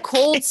stuff, or like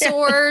cold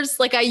sores.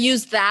 Like I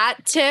use that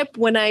tip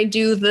when I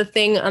do the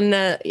thing on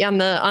the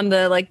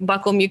like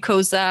buccal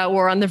mucosa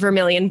or on the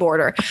vermilion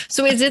border.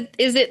 So is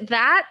it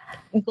that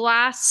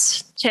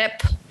glass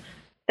tip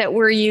that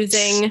we're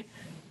using,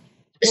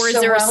 or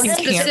is there a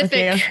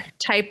specific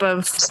type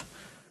of?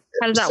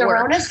 How does that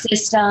work? Sirona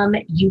system,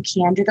 you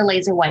can do the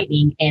laser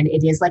whitening, and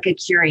it is like a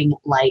curing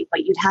light,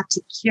 but you'd have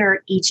to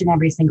cure each and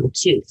every single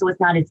tooth. So it's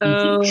not as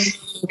easy.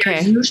 Okay.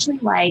 There's usually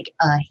like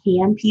a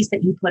hand piece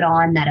that you put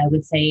on that I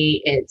would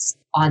say it's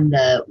on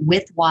the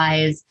width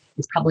wise,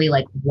 it's probably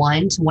like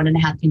 1 to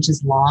 1.5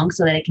 inches long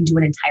so that it can do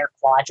an entire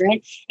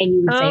quadrant. And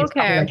you would say it's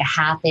probably like a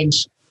 1/2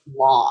 inch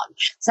long.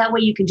 So that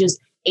way you can just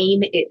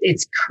aim it.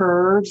 It's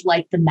curved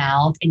like the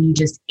mouth, and you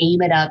just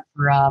aim it up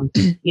from,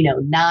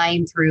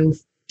 9 through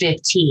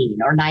 15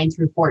 or 9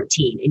 through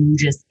 14. And you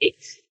just,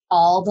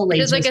 all the lasers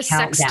There's like a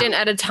sextant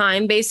at a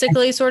time,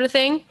 basically, sort of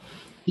thing.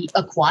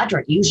 A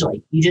quadrant,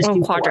 usually. You just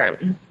do quadrant.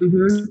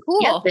 Mm-hmm. Cool.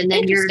 Yep. And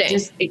then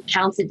it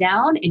counts it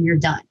down and you're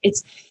done.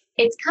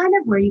 It's kind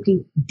of where you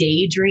can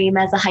daydream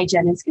as a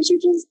hygienist because you're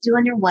just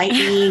doing your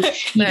whitening.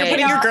 You're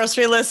putting your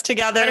grocery list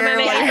together. In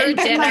my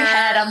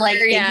head, I'm like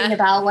thinking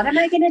about what am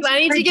I going to do? I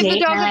need to give the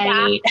dog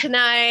a bath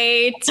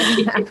tonight.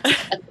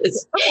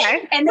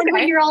 Okay. And then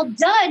when you're all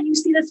done, you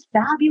see this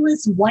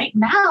fabulous white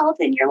mouth,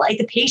 and you're like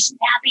the patient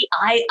happy.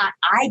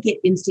 I get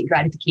instant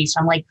gratification.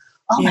 I'm like,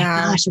 oh my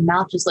gosh, your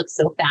mouth just looks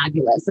so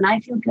fabulous, and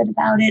I feel good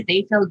about it.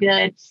 They feel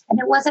good, and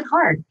it wasn't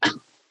hard.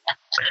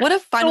 What a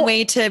fun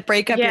way to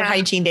break up your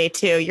hygiene day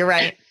too. You're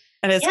right.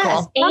 That is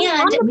cool.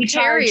 And we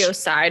charge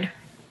side.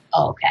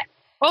 Oh, okay.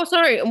 Oh,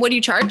 sorry. What do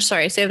you charge?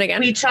 Sorry, say that again.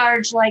 We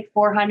charge like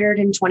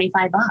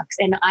 $425.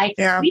 And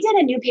we did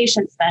a new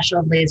patient special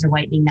of laser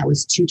whitening that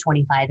was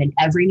 $225. And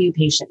every new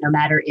patient, no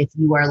matter if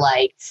you are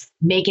like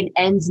making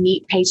ends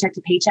meet paycheck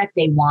to paycheck,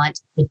 they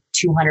want the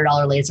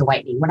 $200 laser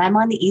whitening. When I'm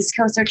on the East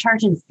Coast, they're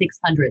charging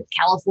 $600.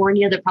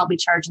 California, they're probably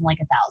charging like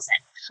 $1,000.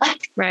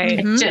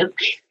 Right. Just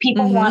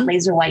people want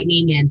laser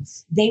whitening, and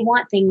they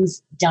want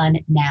things done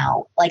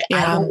now. Like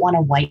I don't want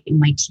to whiten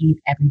my teeth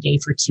every day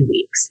for 2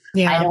 weeks.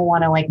 I don't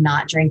want to like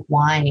not drink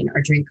wine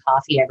or drink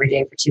coffee every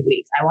day for 2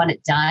 weeks. I want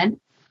it done.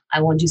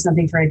 I won't do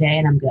something for a day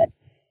and I'm good.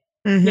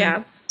 Mm-hmm.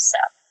 Yeah. So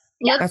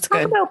let's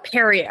talk about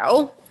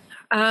perio.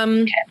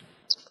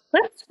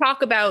 Let's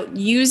talk about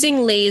using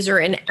laser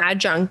in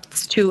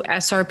adjuncts to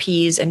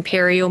SRPs and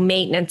perio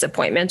maintenance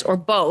appointments, or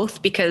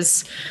both,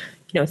 because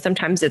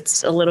sometimes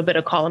it's a little bit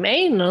of column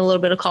A and a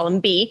little bit of column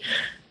B.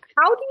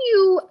 How do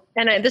you,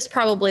 and this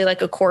probably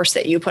like a course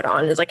that you put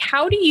on, is like,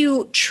 how do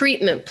you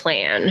treatment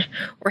plan,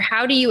 or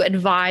how do you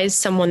advise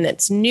someone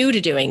that's new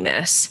to doing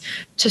this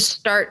to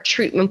start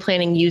treatment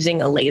planning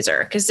using a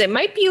laser? Because it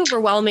might be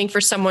overwhelming for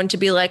someone to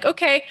be like,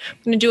 okay, I'm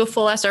going to do a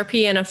full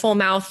SRP and a full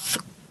mouth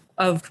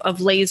of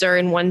laser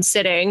in one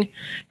sitting.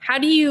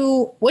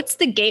 What's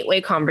the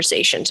gateway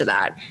conversation to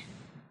that?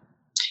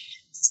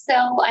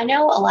 So I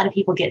know a lot of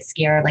people get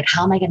scared, like,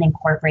 how am I going to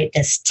incorporate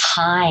this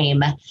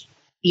time,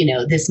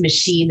 this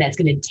machine that's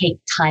going to take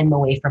time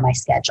away from my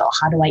schedule?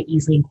 How do I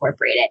easily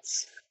incorporate it?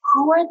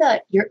 Who are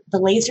the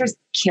lasers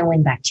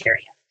killing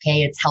bacteria?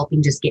 Okay. It's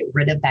helping just get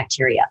rid of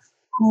bacteria.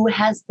 Who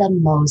has the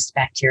most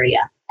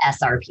bacteria?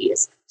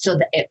 SRPs. So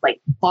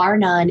bar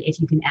none, if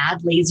you can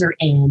add laser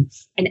in,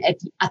 and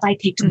if I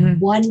picked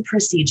one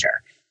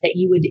procedure that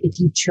you would, if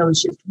you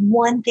chose just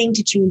one thing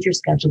to change your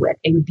schedule with,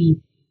 it would be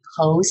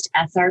post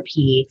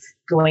SRP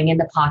going in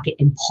the pocket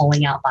and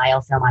pulling out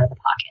biofilm out of the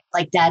pocket.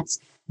 Like that's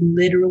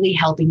literally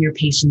helping your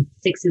patient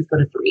 6s go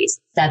to 3s,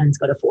 7s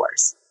go to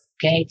 4s.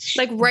 Okay.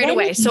 Like right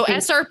away. So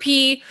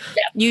SRP,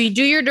 you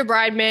do your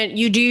debridement,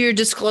 you do your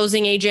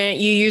disclosing agent,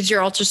 you use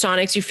your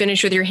ultrasonics, you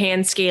finish with your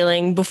hand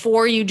scaling.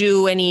 Before you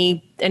do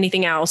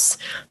anything else,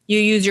 you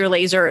use your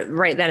laser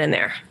right then and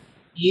there.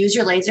 You use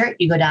your laser,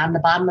 you go down the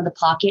bottom of the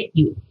pocket,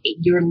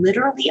 you're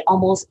literally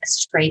almost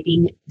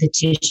scraping the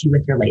tissue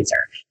with your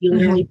laser. You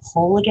literally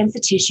pull against the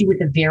tissue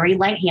with a very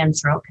light hand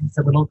stroke, it's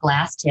a little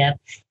glass tip,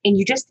 and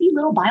you just see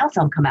little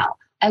biofilm come out.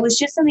 I was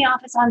just in the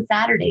office on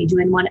Saturday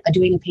doing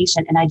a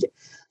patient, and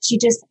she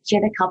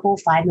had a couple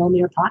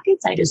 5mm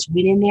pockets. I just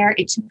went in there.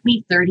 It took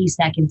me 30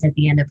 seconds at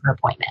the end of her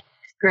appointment.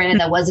 Granted,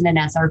 that wasn't an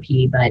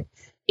SRP, but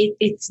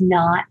it's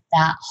not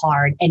that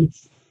hard. And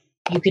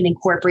you can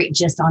incorporate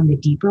just on the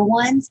deeper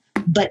ones.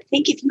 But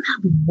think if you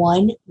have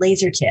one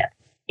laser tip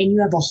and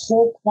you have a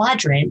whole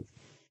quadrant,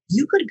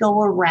 you could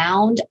go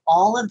around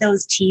all of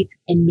those teeth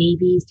in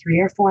maybe 3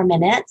 or 4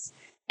 minutes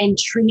and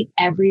treat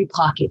every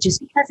pocket. Just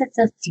because it's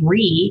a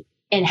 3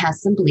 and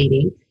has some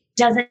bleeding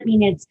doesn't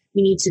mean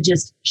we need to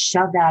just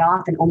shove that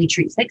off and only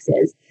treat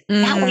 6s.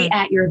 That way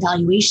at your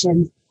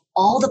evaluations,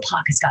 all the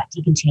pockets got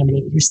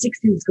decontaminated. Your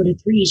 6s go to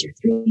 3s, your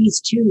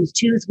 3s,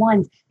 2s,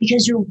 1s,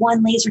 because your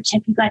one laser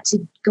tip, you got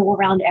to go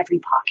around every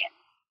pocket.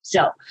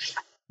 So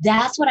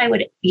that's what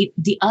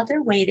the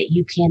other way that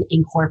you can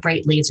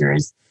incorporate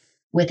lasers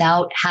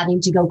without having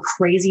to go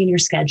crazy in your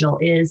schedule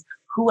is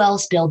who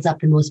else builds up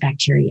the most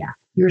bacteria?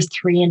 Your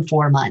 3 and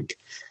 4 month.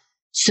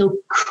 So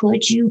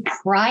could you,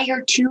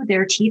 prior to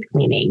their teeth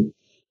cleaning,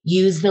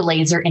 use the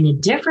laser in a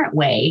different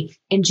way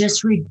and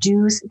just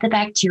reduce the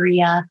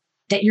bacteria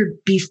that you're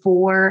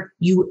before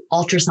you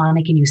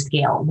ultrasonic and you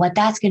scale? What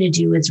that's going to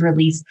do is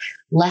release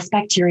less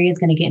bacteria is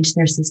going to get into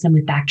their system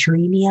with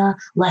bacteremia,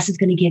 less is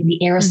going to get in the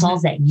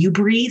aerosols that you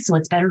breathe. So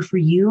it's better for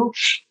you.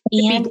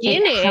 And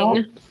it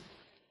helps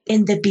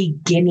in the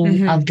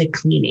beginning of the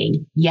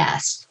cleaning.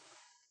 Yes.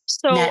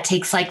 So that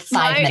takes like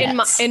 5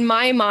 minutes. In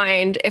my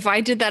mind, if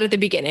I did that at the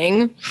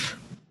beginning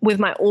with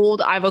my old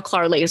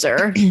Ivoclar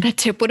laser, that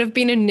tip would have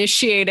been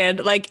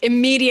initiated like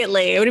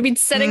immediately. It would have been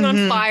setting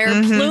on fire,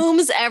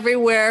 plumes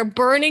everywhere,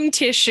 burning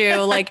tissue.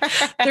 Like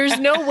there's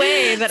no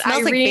way that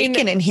Smells like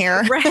bacon in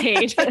here.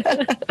 Right.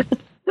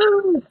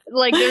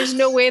 Like there's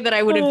no way that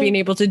I would have been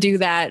able to do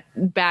that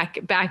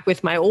back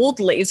with my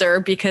old laser,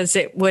 because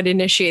it would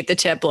initiate the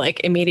tip like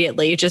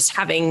immediately. Just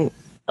having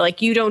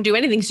like, you don't do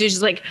anything. So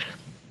you're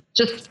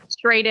just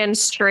straight in,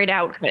 straight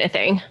out kind of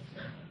thing.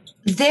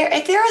 If they're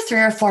a 3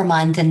 or 4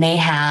 month and they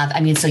have,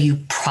 so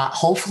you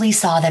hopefully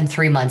saw them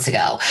 3 months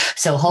ago.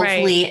 So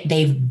hopefully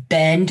they've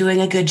been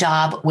doing a good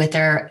job with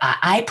their,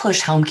 I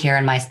push home care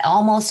and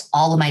almost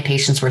all of my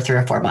patients were 3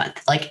 or 4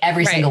 months, like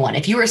every single one.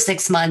 If you were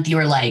 6 months, you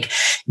were like,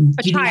 you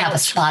didn't have a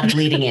spot of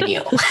bleeding in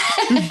you.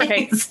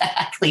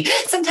 Exactly.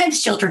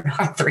 Sometimes children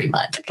are 3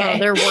 months. Okay? Oh,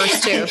 they're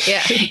worse too.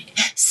 Yeah.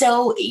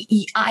 So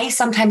I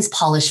sometimes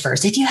polish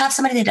first. If you have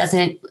somebody that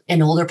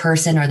an older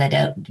person or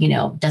that,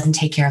 doesn't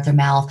take care of their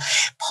mouth,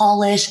 polish,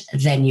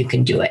 then you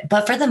can do it.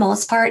 But for the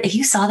most part, if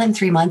you saw them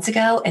 3 months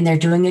ago and they're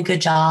doing a good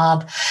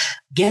job,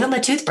 give them a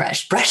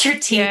toothbrush, brush your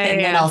teeth,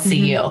 then I'll see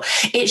you.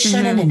 It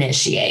shouldn't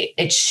initiate.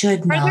 It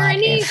should not. Are there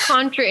any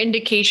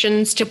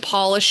contraindications to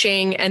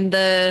polishing and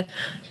the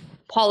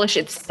polish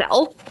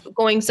itself,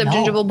 going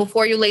subgingival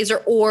before you laser,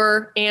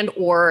 or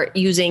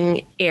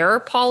using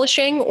air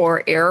polishing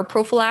or air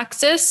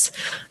prophylaxis?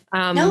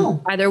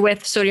 No. Either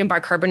with sodium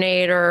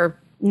bicarbonate or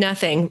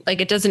nothing.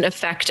 Like it doesn't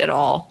affect at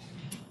all.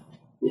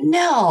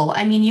 No,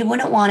 you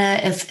wouldn't want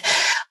to. If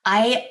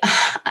I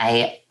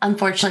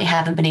unfortunately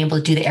haven't been able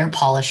to do the air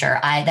polisher.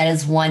 That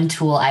is one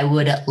tool I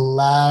would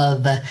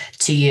love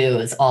to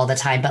use all the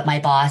time, but my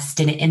boss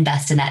didn't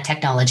invest in that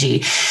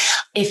technology.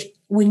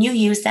 When you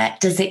use that,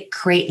 does it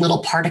create little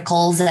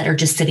particles that are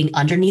just sitting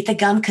underneath the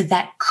gum? Because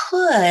that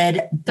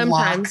could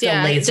block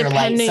the laser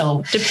light.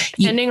 So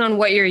depending on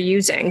what you're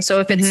using. So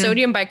if it's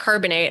sodium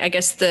bicarbonate, I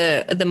guess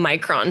the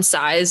micron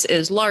size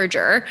is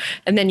larger.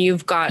 And then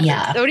you've got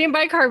sodium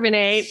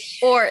bicarbonate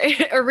or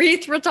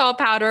erythritol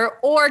powder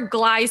or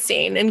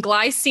glycine. And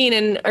glycine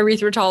and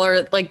erythritol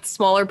are like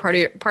smaller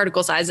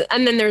particle sizes.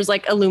 And then there's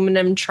like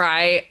aluminum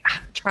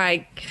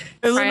trihydroxide.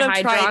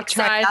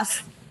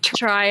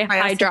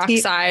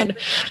 Trihydroxide.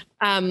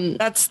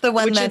 That's the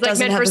one that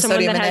doesn't have the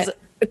sodium in it.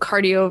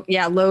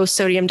 A low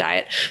sodium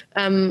diet.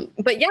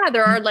 But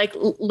there are like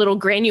little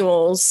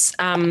granules,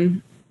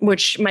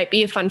 which might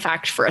be a fun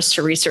fact for us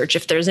to research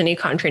if there's any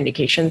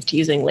contraindications to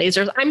using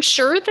lasers. I'm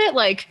sure that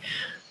like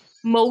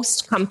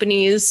most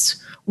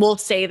companies will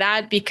say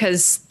that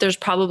because there's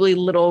probably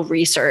little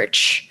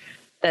research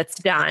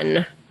that's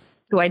done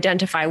to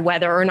identify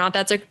whether or not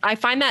I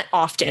find that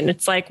often.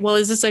 It's like, well,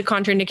 is this a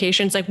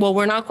contraindication? It's like, well,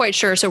 we're not quite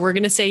sure. So we're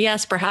going to say,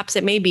 yes, perhaps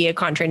it may be a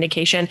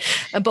contraindication,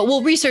 but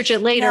we'll research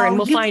it later and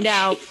we'll find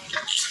out.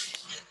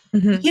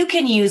 You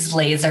can use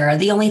laser.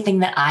 The only thing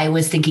that I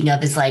was thinking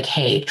of is like,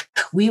 hey,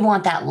 we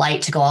want that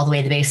light to go all the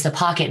way to the base of the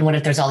pocket. And what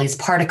if there's all these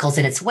particles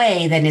in its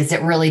way? Then is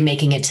it really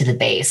making it to the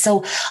base?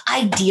 So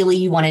ideally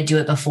you want to do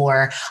it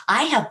before.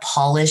 I have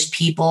polished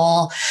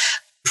people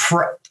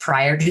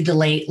prior to the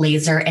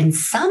laser. And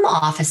some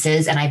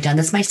offices, and I've done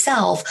this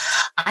myself,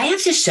 I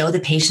have to show the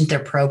patient their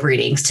probe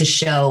readings to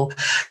show,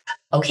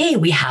 okay,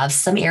 we have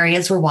some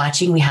areas we're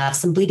watching. We have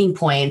some bleeding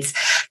points.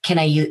 I'm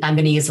going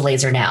to use the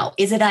laser now.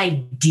 Is it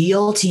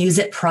ideal to use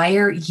it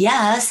prior?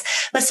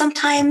 Yes. But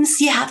sometimes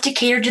you have to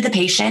cater to the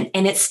patient,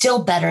 and it's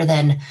still better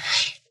than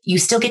you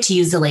still get to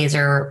use the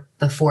laser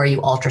before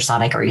you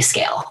ultrasonic or you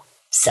scale.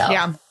 So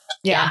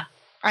yeah.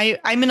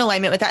 I'm in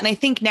alignment with that. And I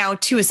think now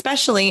too,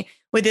 especially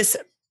with this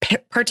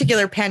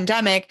particular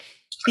pandemic,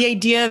 the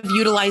idea of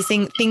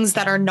utilizing things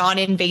that are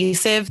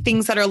non-invasive,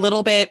 things that are a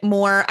little bit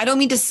more, I don't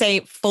mean to say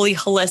fully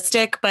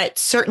holistic, but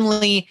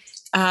certainly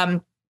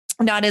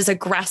not as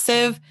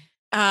aggressive.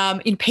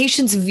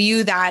 Patients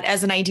view that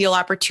as an ideal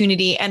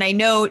opportunity. And I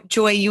know,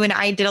 Joy, you and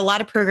I did a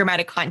lot of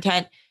programmatic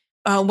content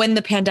when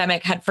the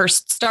pandemic had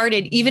first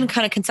started, even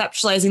kind of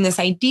conceptualizing this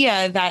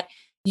idea that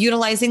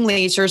utilizing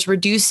lasers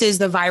reduces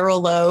the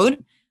viral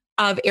load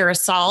of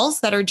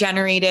aerosols that are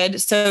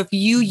generated. So if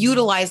you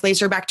utilize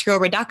laser bacterial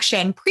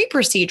reduction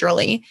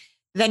pre-procedurally,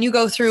 then you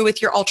go through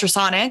with your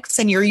ultrasonics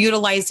and you're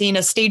utilizing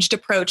a staged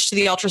approach to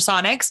the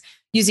ultrasonics,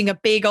 using a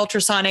big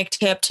ultrasonic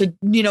tip to,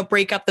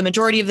 break up the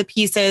majority of the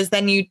pieces.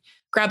 Then you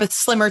grab a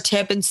slimmer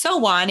tip and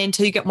so on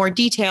until you get more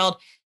detailed,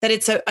 that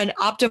it's an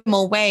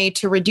optimal way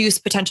to reduce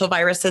potential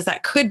viruses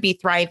that could be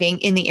thriving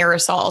in the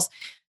aerosols.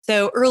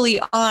 So early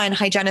on,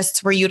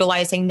 hygienists were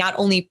utilizing not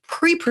only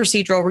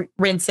pre-procedural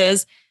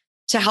rinses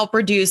to help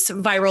reduce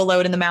viral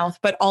load in the mouth,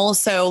 but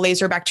also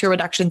laser bacterial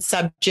reduction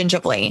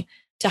subgingivally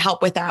to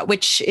help with that,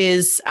 which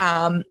is,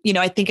 I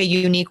think a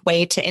unique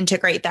way to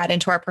integrate that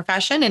into our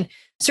profession, and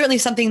certainly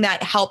something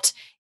that helped.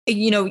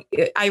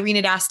 Irene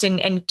had asked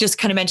and just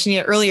kind of mentioning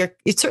it earlier,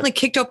 it certainly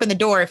kicked open the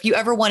door. If you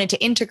ever wanted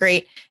to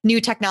integrate new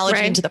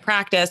technology into the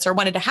practice or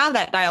wanted to have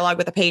that dialogue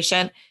with a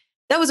patient,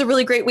 that was a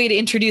really great way to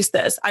introduce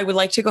this. I would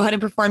like to go ahead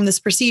and perform this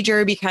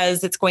procedure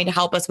because it's going to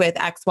help us with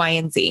X, Y,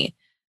 and Z.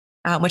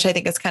 Which I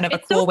think is kind of a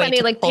cool way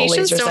to pull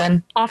lasers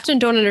in. Often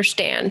don't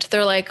understand.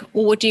 They're like,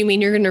 well, what do you mean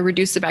you're going to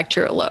reduce the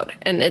bacterial load?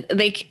 And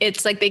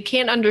it's like they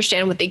can't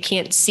understand what they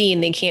can't see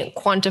and they can't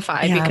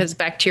quantify because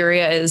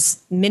bacteria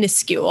is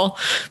minuscule,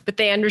 but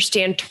they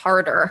understand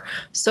tartar.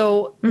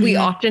 So we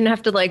often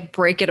have to like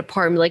break it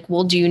apart and be like,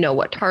 well, do you know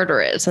what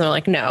tartar is? And they're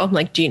like, no. I'm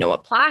like, do you know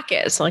what plaque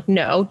is? I'm like,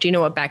 no. Do you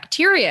know what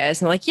bacteria is?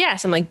 And they're like,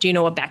 yes. I'm like, do you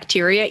know what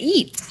bacteria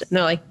eats? And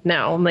they're like,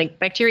 no. I'm like,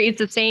 bacteria eats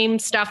the same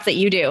stuff that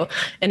you do.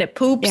 And it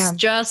poops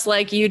just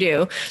like you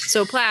do.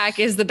 So plaque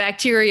is the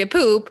bacteria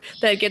poop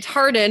that gets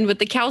hardened with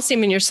the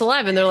calcium in your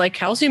saliva. And they're like,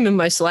 calcium in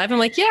my saliva? I'm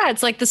like, yeah,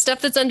 it's like the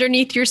stuff that's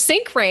underneath your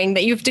sink ring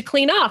that you have to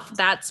clean off.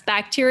 That's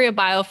bacteria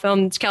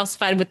biofilm that's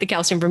calcified with the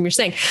calcium from your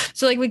sink.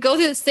 So like we go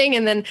through this thing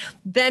and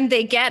then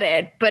they get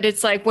it. But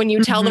it's like when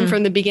you tell them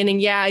from the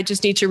beginning, I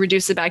just need to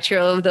reduce the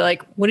bacterial load. They're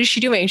like, what is she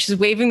doing? She's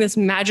waving this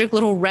magic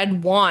little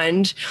red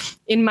wand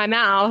in my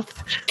mouth.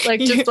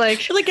 Like just like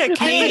a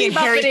Canadian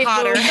Harry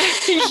Potter.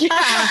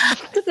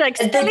 It's like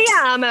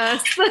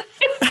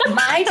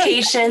my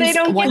patients, they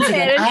don't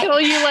get it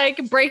until you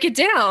like break it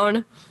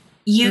down.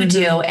 You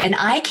do. And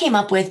I came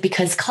up with,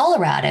 because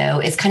Colorado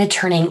is kind of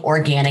turning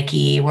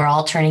organic-y. We're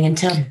all turning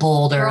into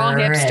Boulder. We're all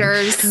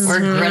hipsters.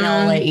 We're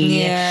granola-y.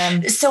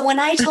 Yeah. So when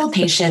I told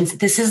patients,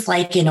 this is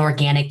like an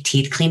organic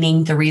teeth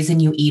cleaning. The reason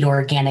you eat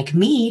organic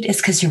meat is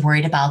because you're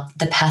worried about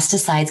the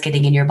pesticides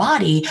getting in your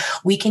body.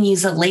 We can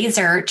use a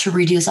laser to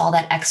reduce all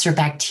that extra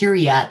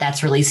bacteria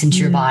that's released into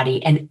your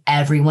body. And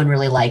everyone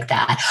really liked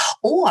that.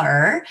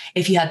 Or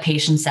if you have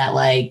patients that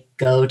like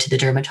go to the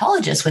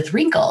dermatologist with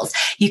wrinkles,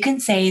 you can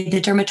say the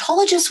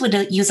dermatologist would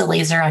use a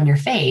laser on your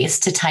face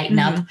to tighten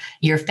up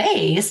your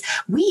face.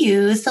 We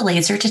use the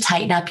laser to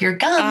tighten up your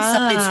gums.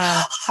 So it's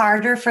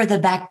harder for the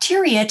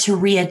bacteria to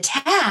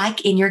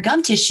reattack in your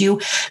gum tissue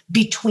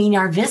between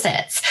our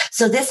visits.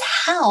 So this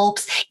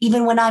helps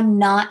even when I'm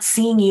not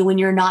seeing you, when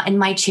you're not in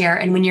my chair,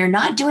 and when you're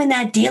not doing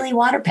that daily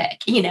water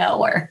pick,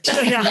 or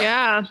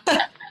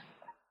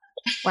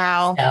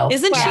Wow.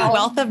 Isn't she a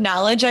wealth of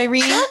knowledge,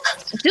 Irene?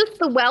 Just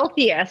the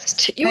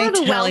wealthiest. You are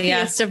the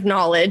wealthiest of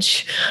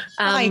knowledge.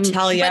 I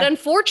tell you. But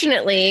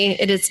unfortunately,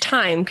 it is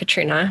time,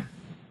 Katrina.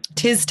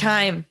 'Tis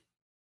time.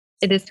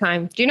 It is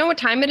time. Do you know what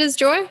time it is,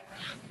 Joy?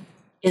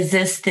 Is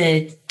this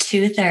the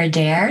Tooth or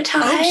Dare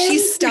time? Oh, she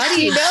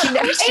studied.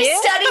 I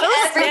studied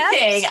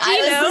everything.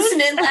 I was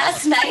listening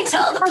last night to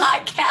all the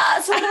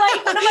podcasts. What am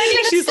I going to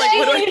say? She's like,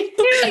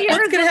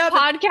 what's going to happen?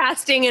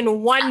 Podcasting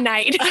in one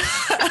night.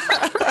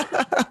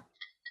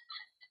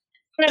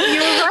 You were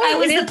right. I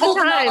was the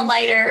pulping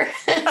all-nighter.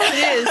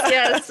 It is,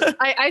 yes.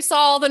 I saw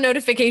all the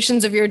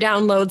notifications of your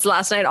downloads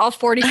last night, all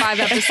 45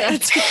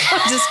 episodes.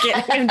 Just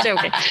kidding. I'm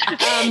joking.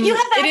 You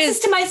have access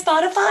to my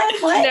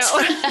Spotify? What? No.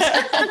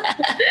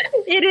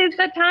 It is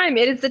the time.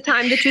 It is the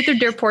time, the Tooth or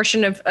Dare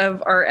portion of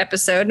our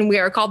episode. And we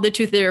are called the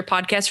Tooth or Dare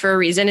podcast for a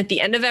reason. At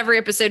the end of every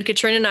episode,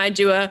 Katrina and I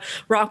do a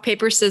rock,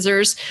 paper,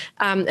 scissors,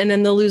 and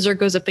then the loser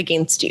goes up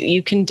against you.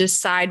 You can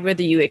decide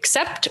whether you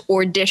accept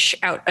or dish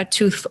out a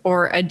tooth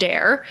or a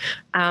dare.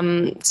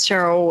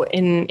 So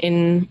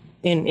in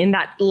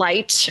that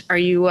light, are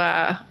you,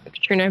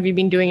 Katrina, have you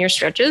been doing your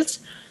stretches?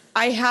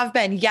 I have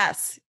been.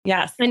 Yes.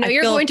 I know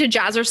you're going to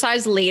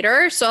jazzercise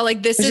later. So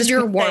like, this is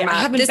your warm up. I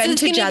haven't been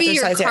to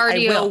jazzercise yet.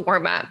 Cardio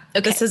warm up.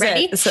 Okay. This is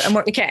ready? it.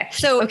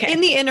 So in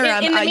the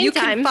interim, you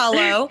can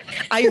follow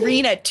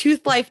Irene at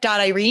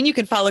toothlife.irene. You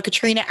can follow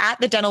Katrina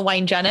at the Dental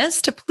Wine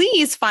Genist to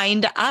please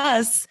find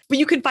us. But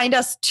you can find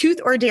us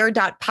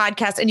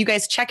toothordare.podcast, and you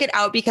guys check it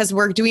out because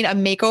we're doing a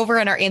makeover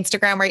on our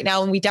Instagram right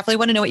now. And we definitely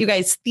want to know what you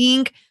guys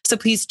think. So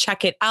please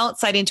check it out,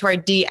 slide into our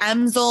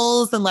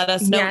DMs and let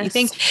us know what you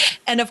think.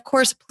 And of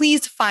course,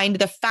 please find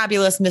the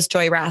fabulous Miss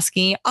Joy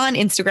Rasky. On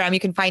Instagram, you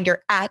can find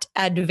her at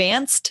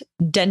Advanced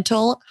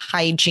Dental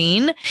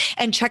Hygiene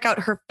and check out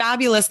her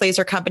fabulous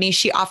laser company.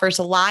 She offers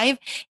live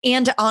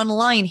and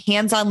online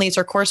hands-on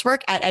laser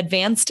coursework at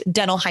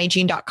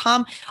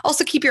advanceddentalhygiene.com.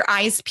 Also keep your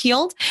eyes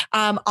peeled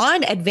on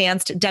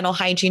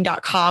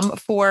advanceddentalhygiene.com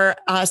for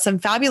some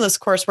fabulous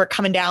coursework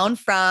coming down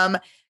from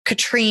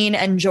Katrine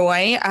and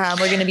Joy.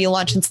 We're going to be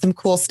launching some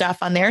cool stuff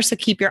on there. So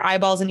keep your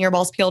eyeballs and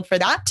earballs peeled for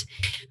that.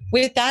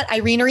 With that,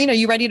 Irene, are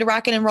you ready to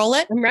rock it and roll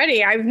it? I'm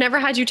ready. I've never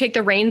had you take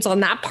the reins on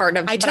that part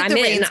of it. I took the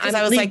reins because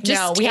I was like,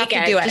 no, we have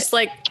to do it. Just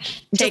like,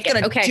 take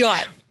it. Okay. Do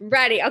it.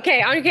 Ready.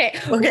 Okay.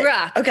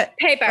 Rock. Okay.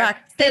 Paper. Rock.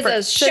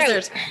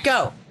 Scissors.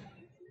 Go.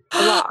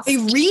 Lost.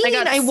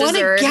 Irene, I won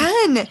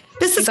again.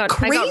 This is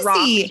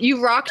crazy.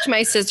 You rocked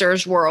my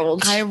scissors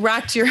world. I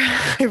rocked your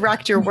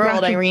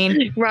world,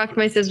 Irene. Rocked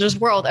my scissors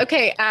world.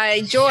 Okay,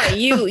 Joy,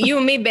 you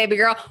and me, baby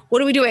girl.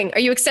 What are we doing? Are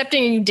you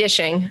accepting or are you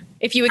dishing?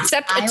 If you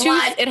accept a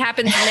tooth, it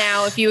happens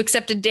now. If you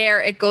accept a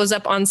dare, it goes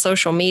up on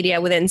social media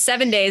within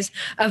 7 days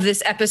of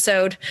this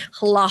episode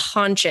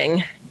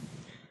launching.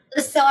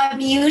 So I'm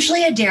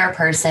usually a dare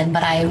person,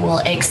 but I will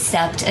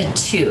accept a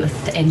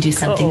tooth and do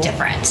something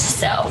different.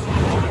 So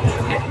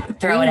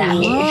throw it at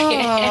me.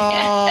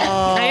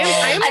 I've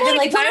been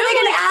like, what are they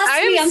going to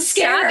ask me? I'm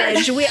scared.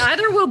 Savage. We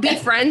either will be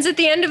friends at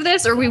the end of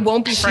this or we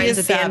won't be friends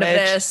at the end of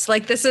this.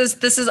 Like this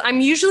is,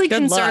 I'm usually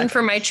concerned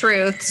for my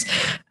truths.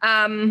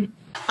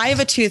 I have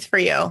a tooth for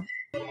you.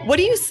 What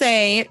do you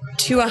say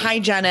to a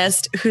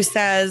hygienist who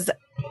says,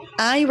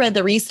 I read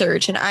the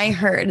research and I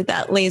heard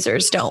that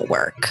lasers don't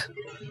work?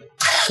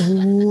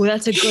 Ooh,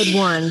 that's a good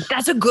one.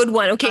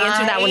 Okay,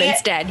 answer that one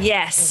instead.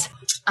 Yes.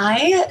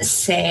 I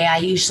say I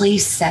usually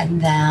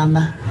send them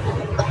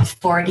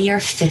 40 or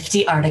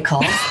 50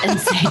 articles and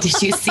say,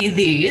 did you see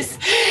these?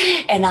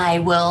 And I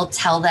will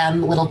tell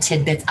them little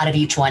tidbits out of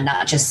each one,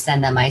 not just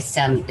send them. I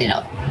send,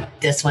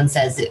 this one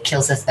says it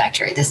kills this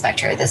bacteria, this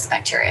bacteria, this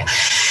bacteria.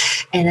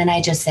 And then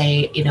I just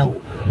say,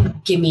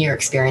 give me your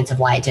experience of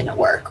why it didn't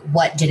work.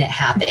 What didn't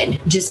happen?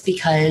 Just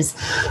because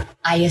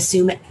I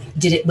assume,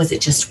 was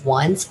it just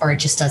once or it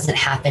just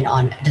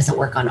doesn't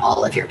work on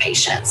all of your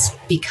patients?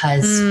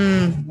 Because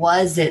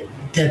was it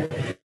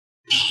the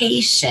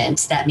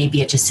patient that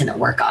maybe it just didn't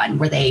work on?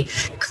 Were they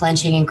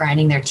clenching and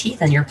grinding their teeth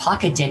and your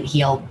pocket didn't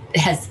heal? It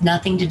has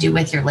nothing to do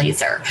with your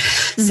laser.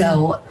 Mm-hmm.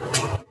 So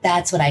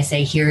that's what I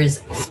say.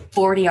 Here's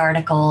 40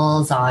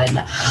 articles on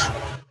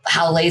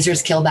how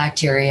lasers kill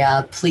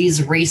bacteria.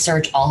 Please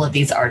research all of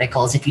these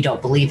articles if you don't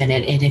believe in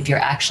it. And if you're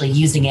actually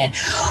using it,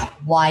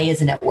 why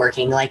isn't it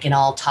working? And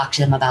I'll talk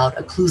to them about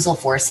occlusal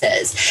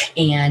forces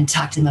and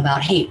talk to them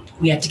about, hey,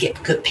 we have to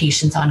get good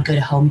patients on good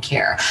home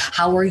care.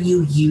 How are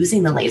you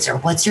using the laser?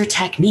 What's your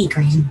technique?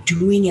 Are you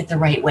doing it the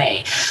right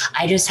way?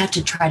 I just have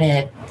to try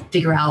to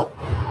figure out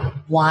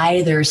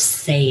why they're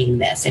saying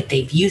this. If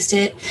they've used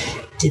it,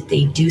 did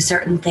they do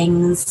certain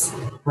things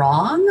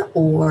wrong?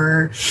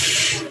 Or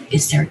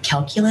is there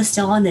calculus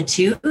still on the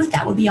tooth?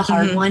 That would be a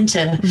hard one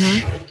to,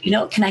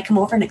 can I come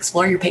over and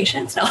explore your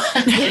patients? No.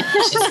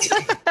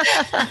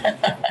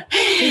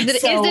 Is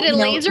it a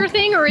laser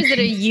thing or is it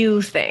a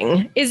you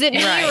thing? Is it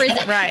me or is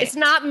it right? It's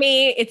not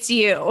me, it's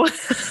you.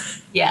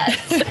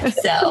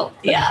 Yes. So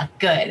yeah,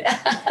 good.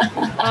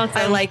 Awesome.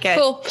 I like it.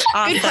 Cool.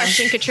 Awesome. Good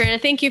question, Katrina.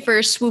 Thank you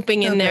for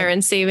swooping in there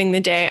and saving the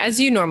day as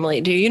you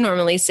normally do. You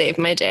normally save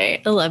my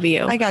day. I love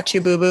you. I got you,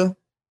 boo-boo.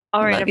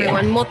 All right,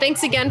 everyone. Well,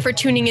 thanks again for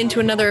tuning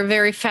into another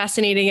very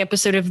fascinating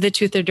episode of the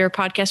Tooth or Dare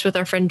podcast with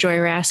our friend Joy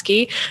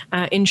Rasky.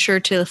 Ensure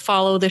to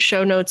follow the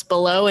show notes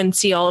below and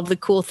see all of the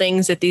cool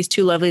things that these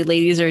two lovely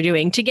ladies are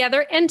doing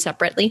together and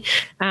separately.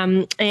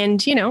 And,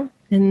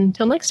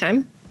 until next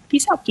time,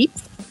 peace out,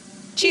 peeps.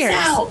 Cheers.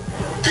 Peace out.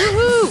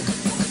 Woohoo.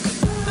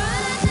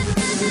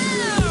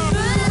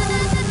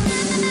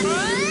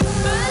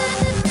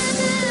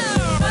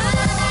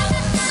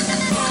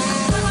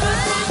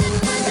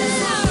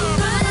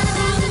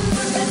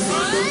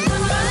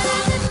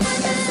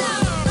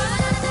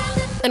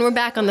 And we're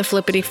back on the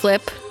flippity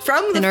flip.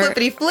 From the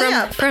flippity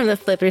flip. From the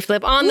flippity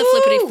flip. On the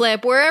flippity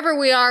flip. Wherever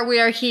we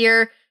are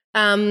here.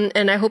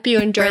 And I hope you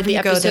enjoyed the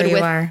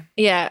episode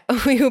Yeah.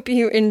 We hope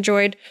you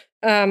enjoyed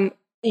your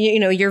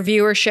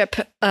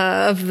viewership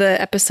of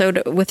the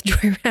episode with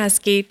Joy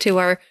Rasky to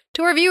our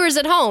viewers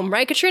at home,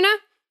 right, Katrina?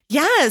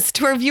 Yes,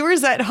 to our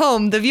viewers at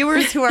home, the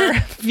viewers who are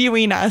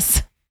viewing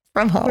us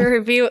from home. Who are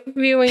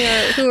viewing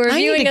us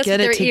with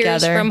their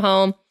ears from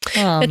home.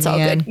 Oh, it's all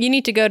good. You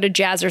need to go to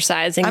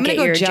Jazzercise and get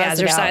your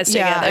Jazzercise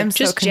together. Yeah, I'm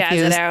just so jazz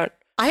it out.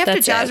 I have to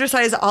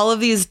Jazzercise all of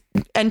these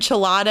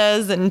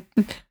enchiladas and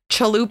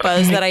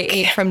chalupas that I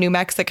ate from New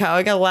Mexico.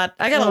 I got a lot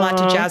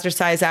to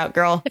Jazzercise out,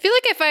 girl. I feel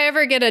like if I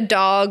ever get a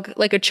dog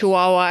like a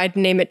Chihuahua, I'd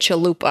name it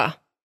Chalupa.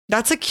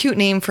 That's a cute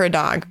name for a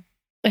dog.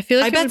 I feel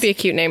like it would be a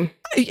cute name.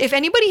 If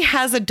anybody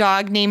has a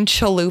dog named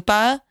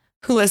Chalupa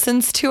who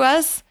listens to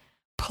us,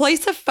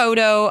 place a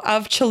photo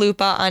of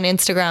Chalupa on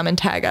Instagram and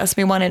tag us.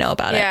 We want to know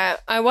about it. Yeah,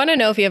 I want to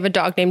know if you have a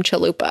dog named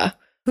Chalupa.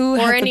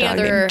 Or any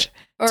other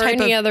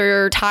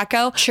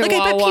taco. Chihuahua.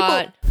 Like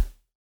I bet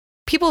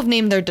people have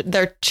named their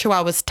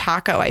chihuahuas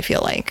Taco, I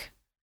feel like.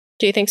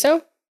 Do you think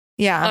so?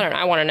 Yeah. I don't know.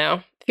 I want to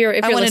know. If you're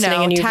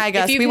listening and tag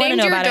us. We want to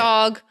know about it. If you've named your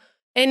dog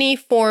any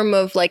form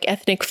of like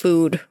ethnic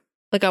food,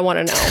 like I want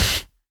to know.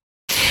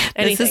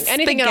 Anything, this is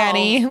anything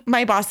spaghetti, at all.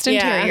 My Boston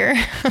Terrier.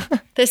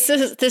 This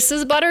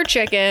is butter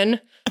chicken.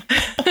 All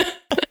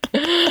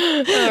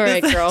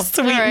right, girl.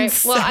 Sweet all right.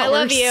 and Well, I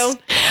love you.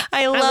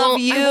 I love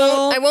you.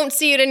 I won't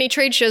see you at any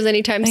trade shows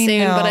anytime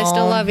soon, but I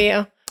still love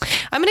you.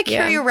 I'm going to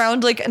carry you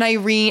around like an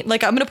Irene,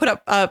 like I'm going to put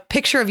a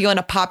picture of you on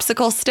a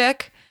popsicle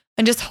stick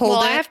and just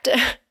hold it.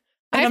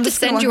 I have to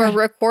send you a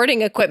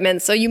recording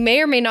equipment, so you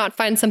may or may not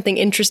find something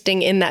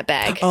interesting in that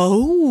bag.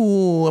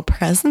 Oh,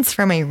 presents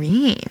from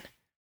Irene.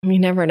 You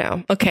never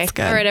know. Okay.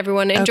 All right,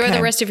 everyone. Enjoy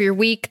the rest of your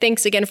week.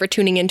 Thanks again for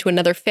tuning in to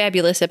another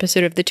fabulous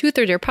episode of the Truth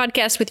or Dare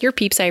podcast with your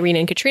peeps, Irene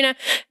and Katrina.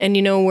 And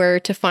you know where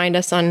to find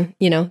us on,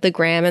 the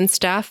gram and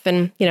stuff.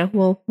 And,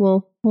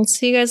 we'll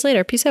see you guys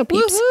later. Peace out,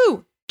 peeps.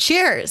 Woohoo!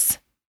 Cheers.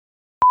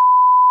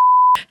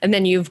 And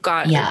then you've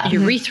got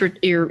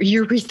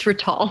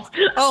urethritol.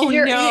 Oh,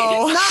 no.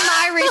 Not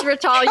my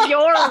urethritol,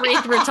 your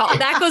urethritol.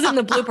 That goes in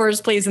the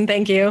bloopers, please. And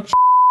thank you.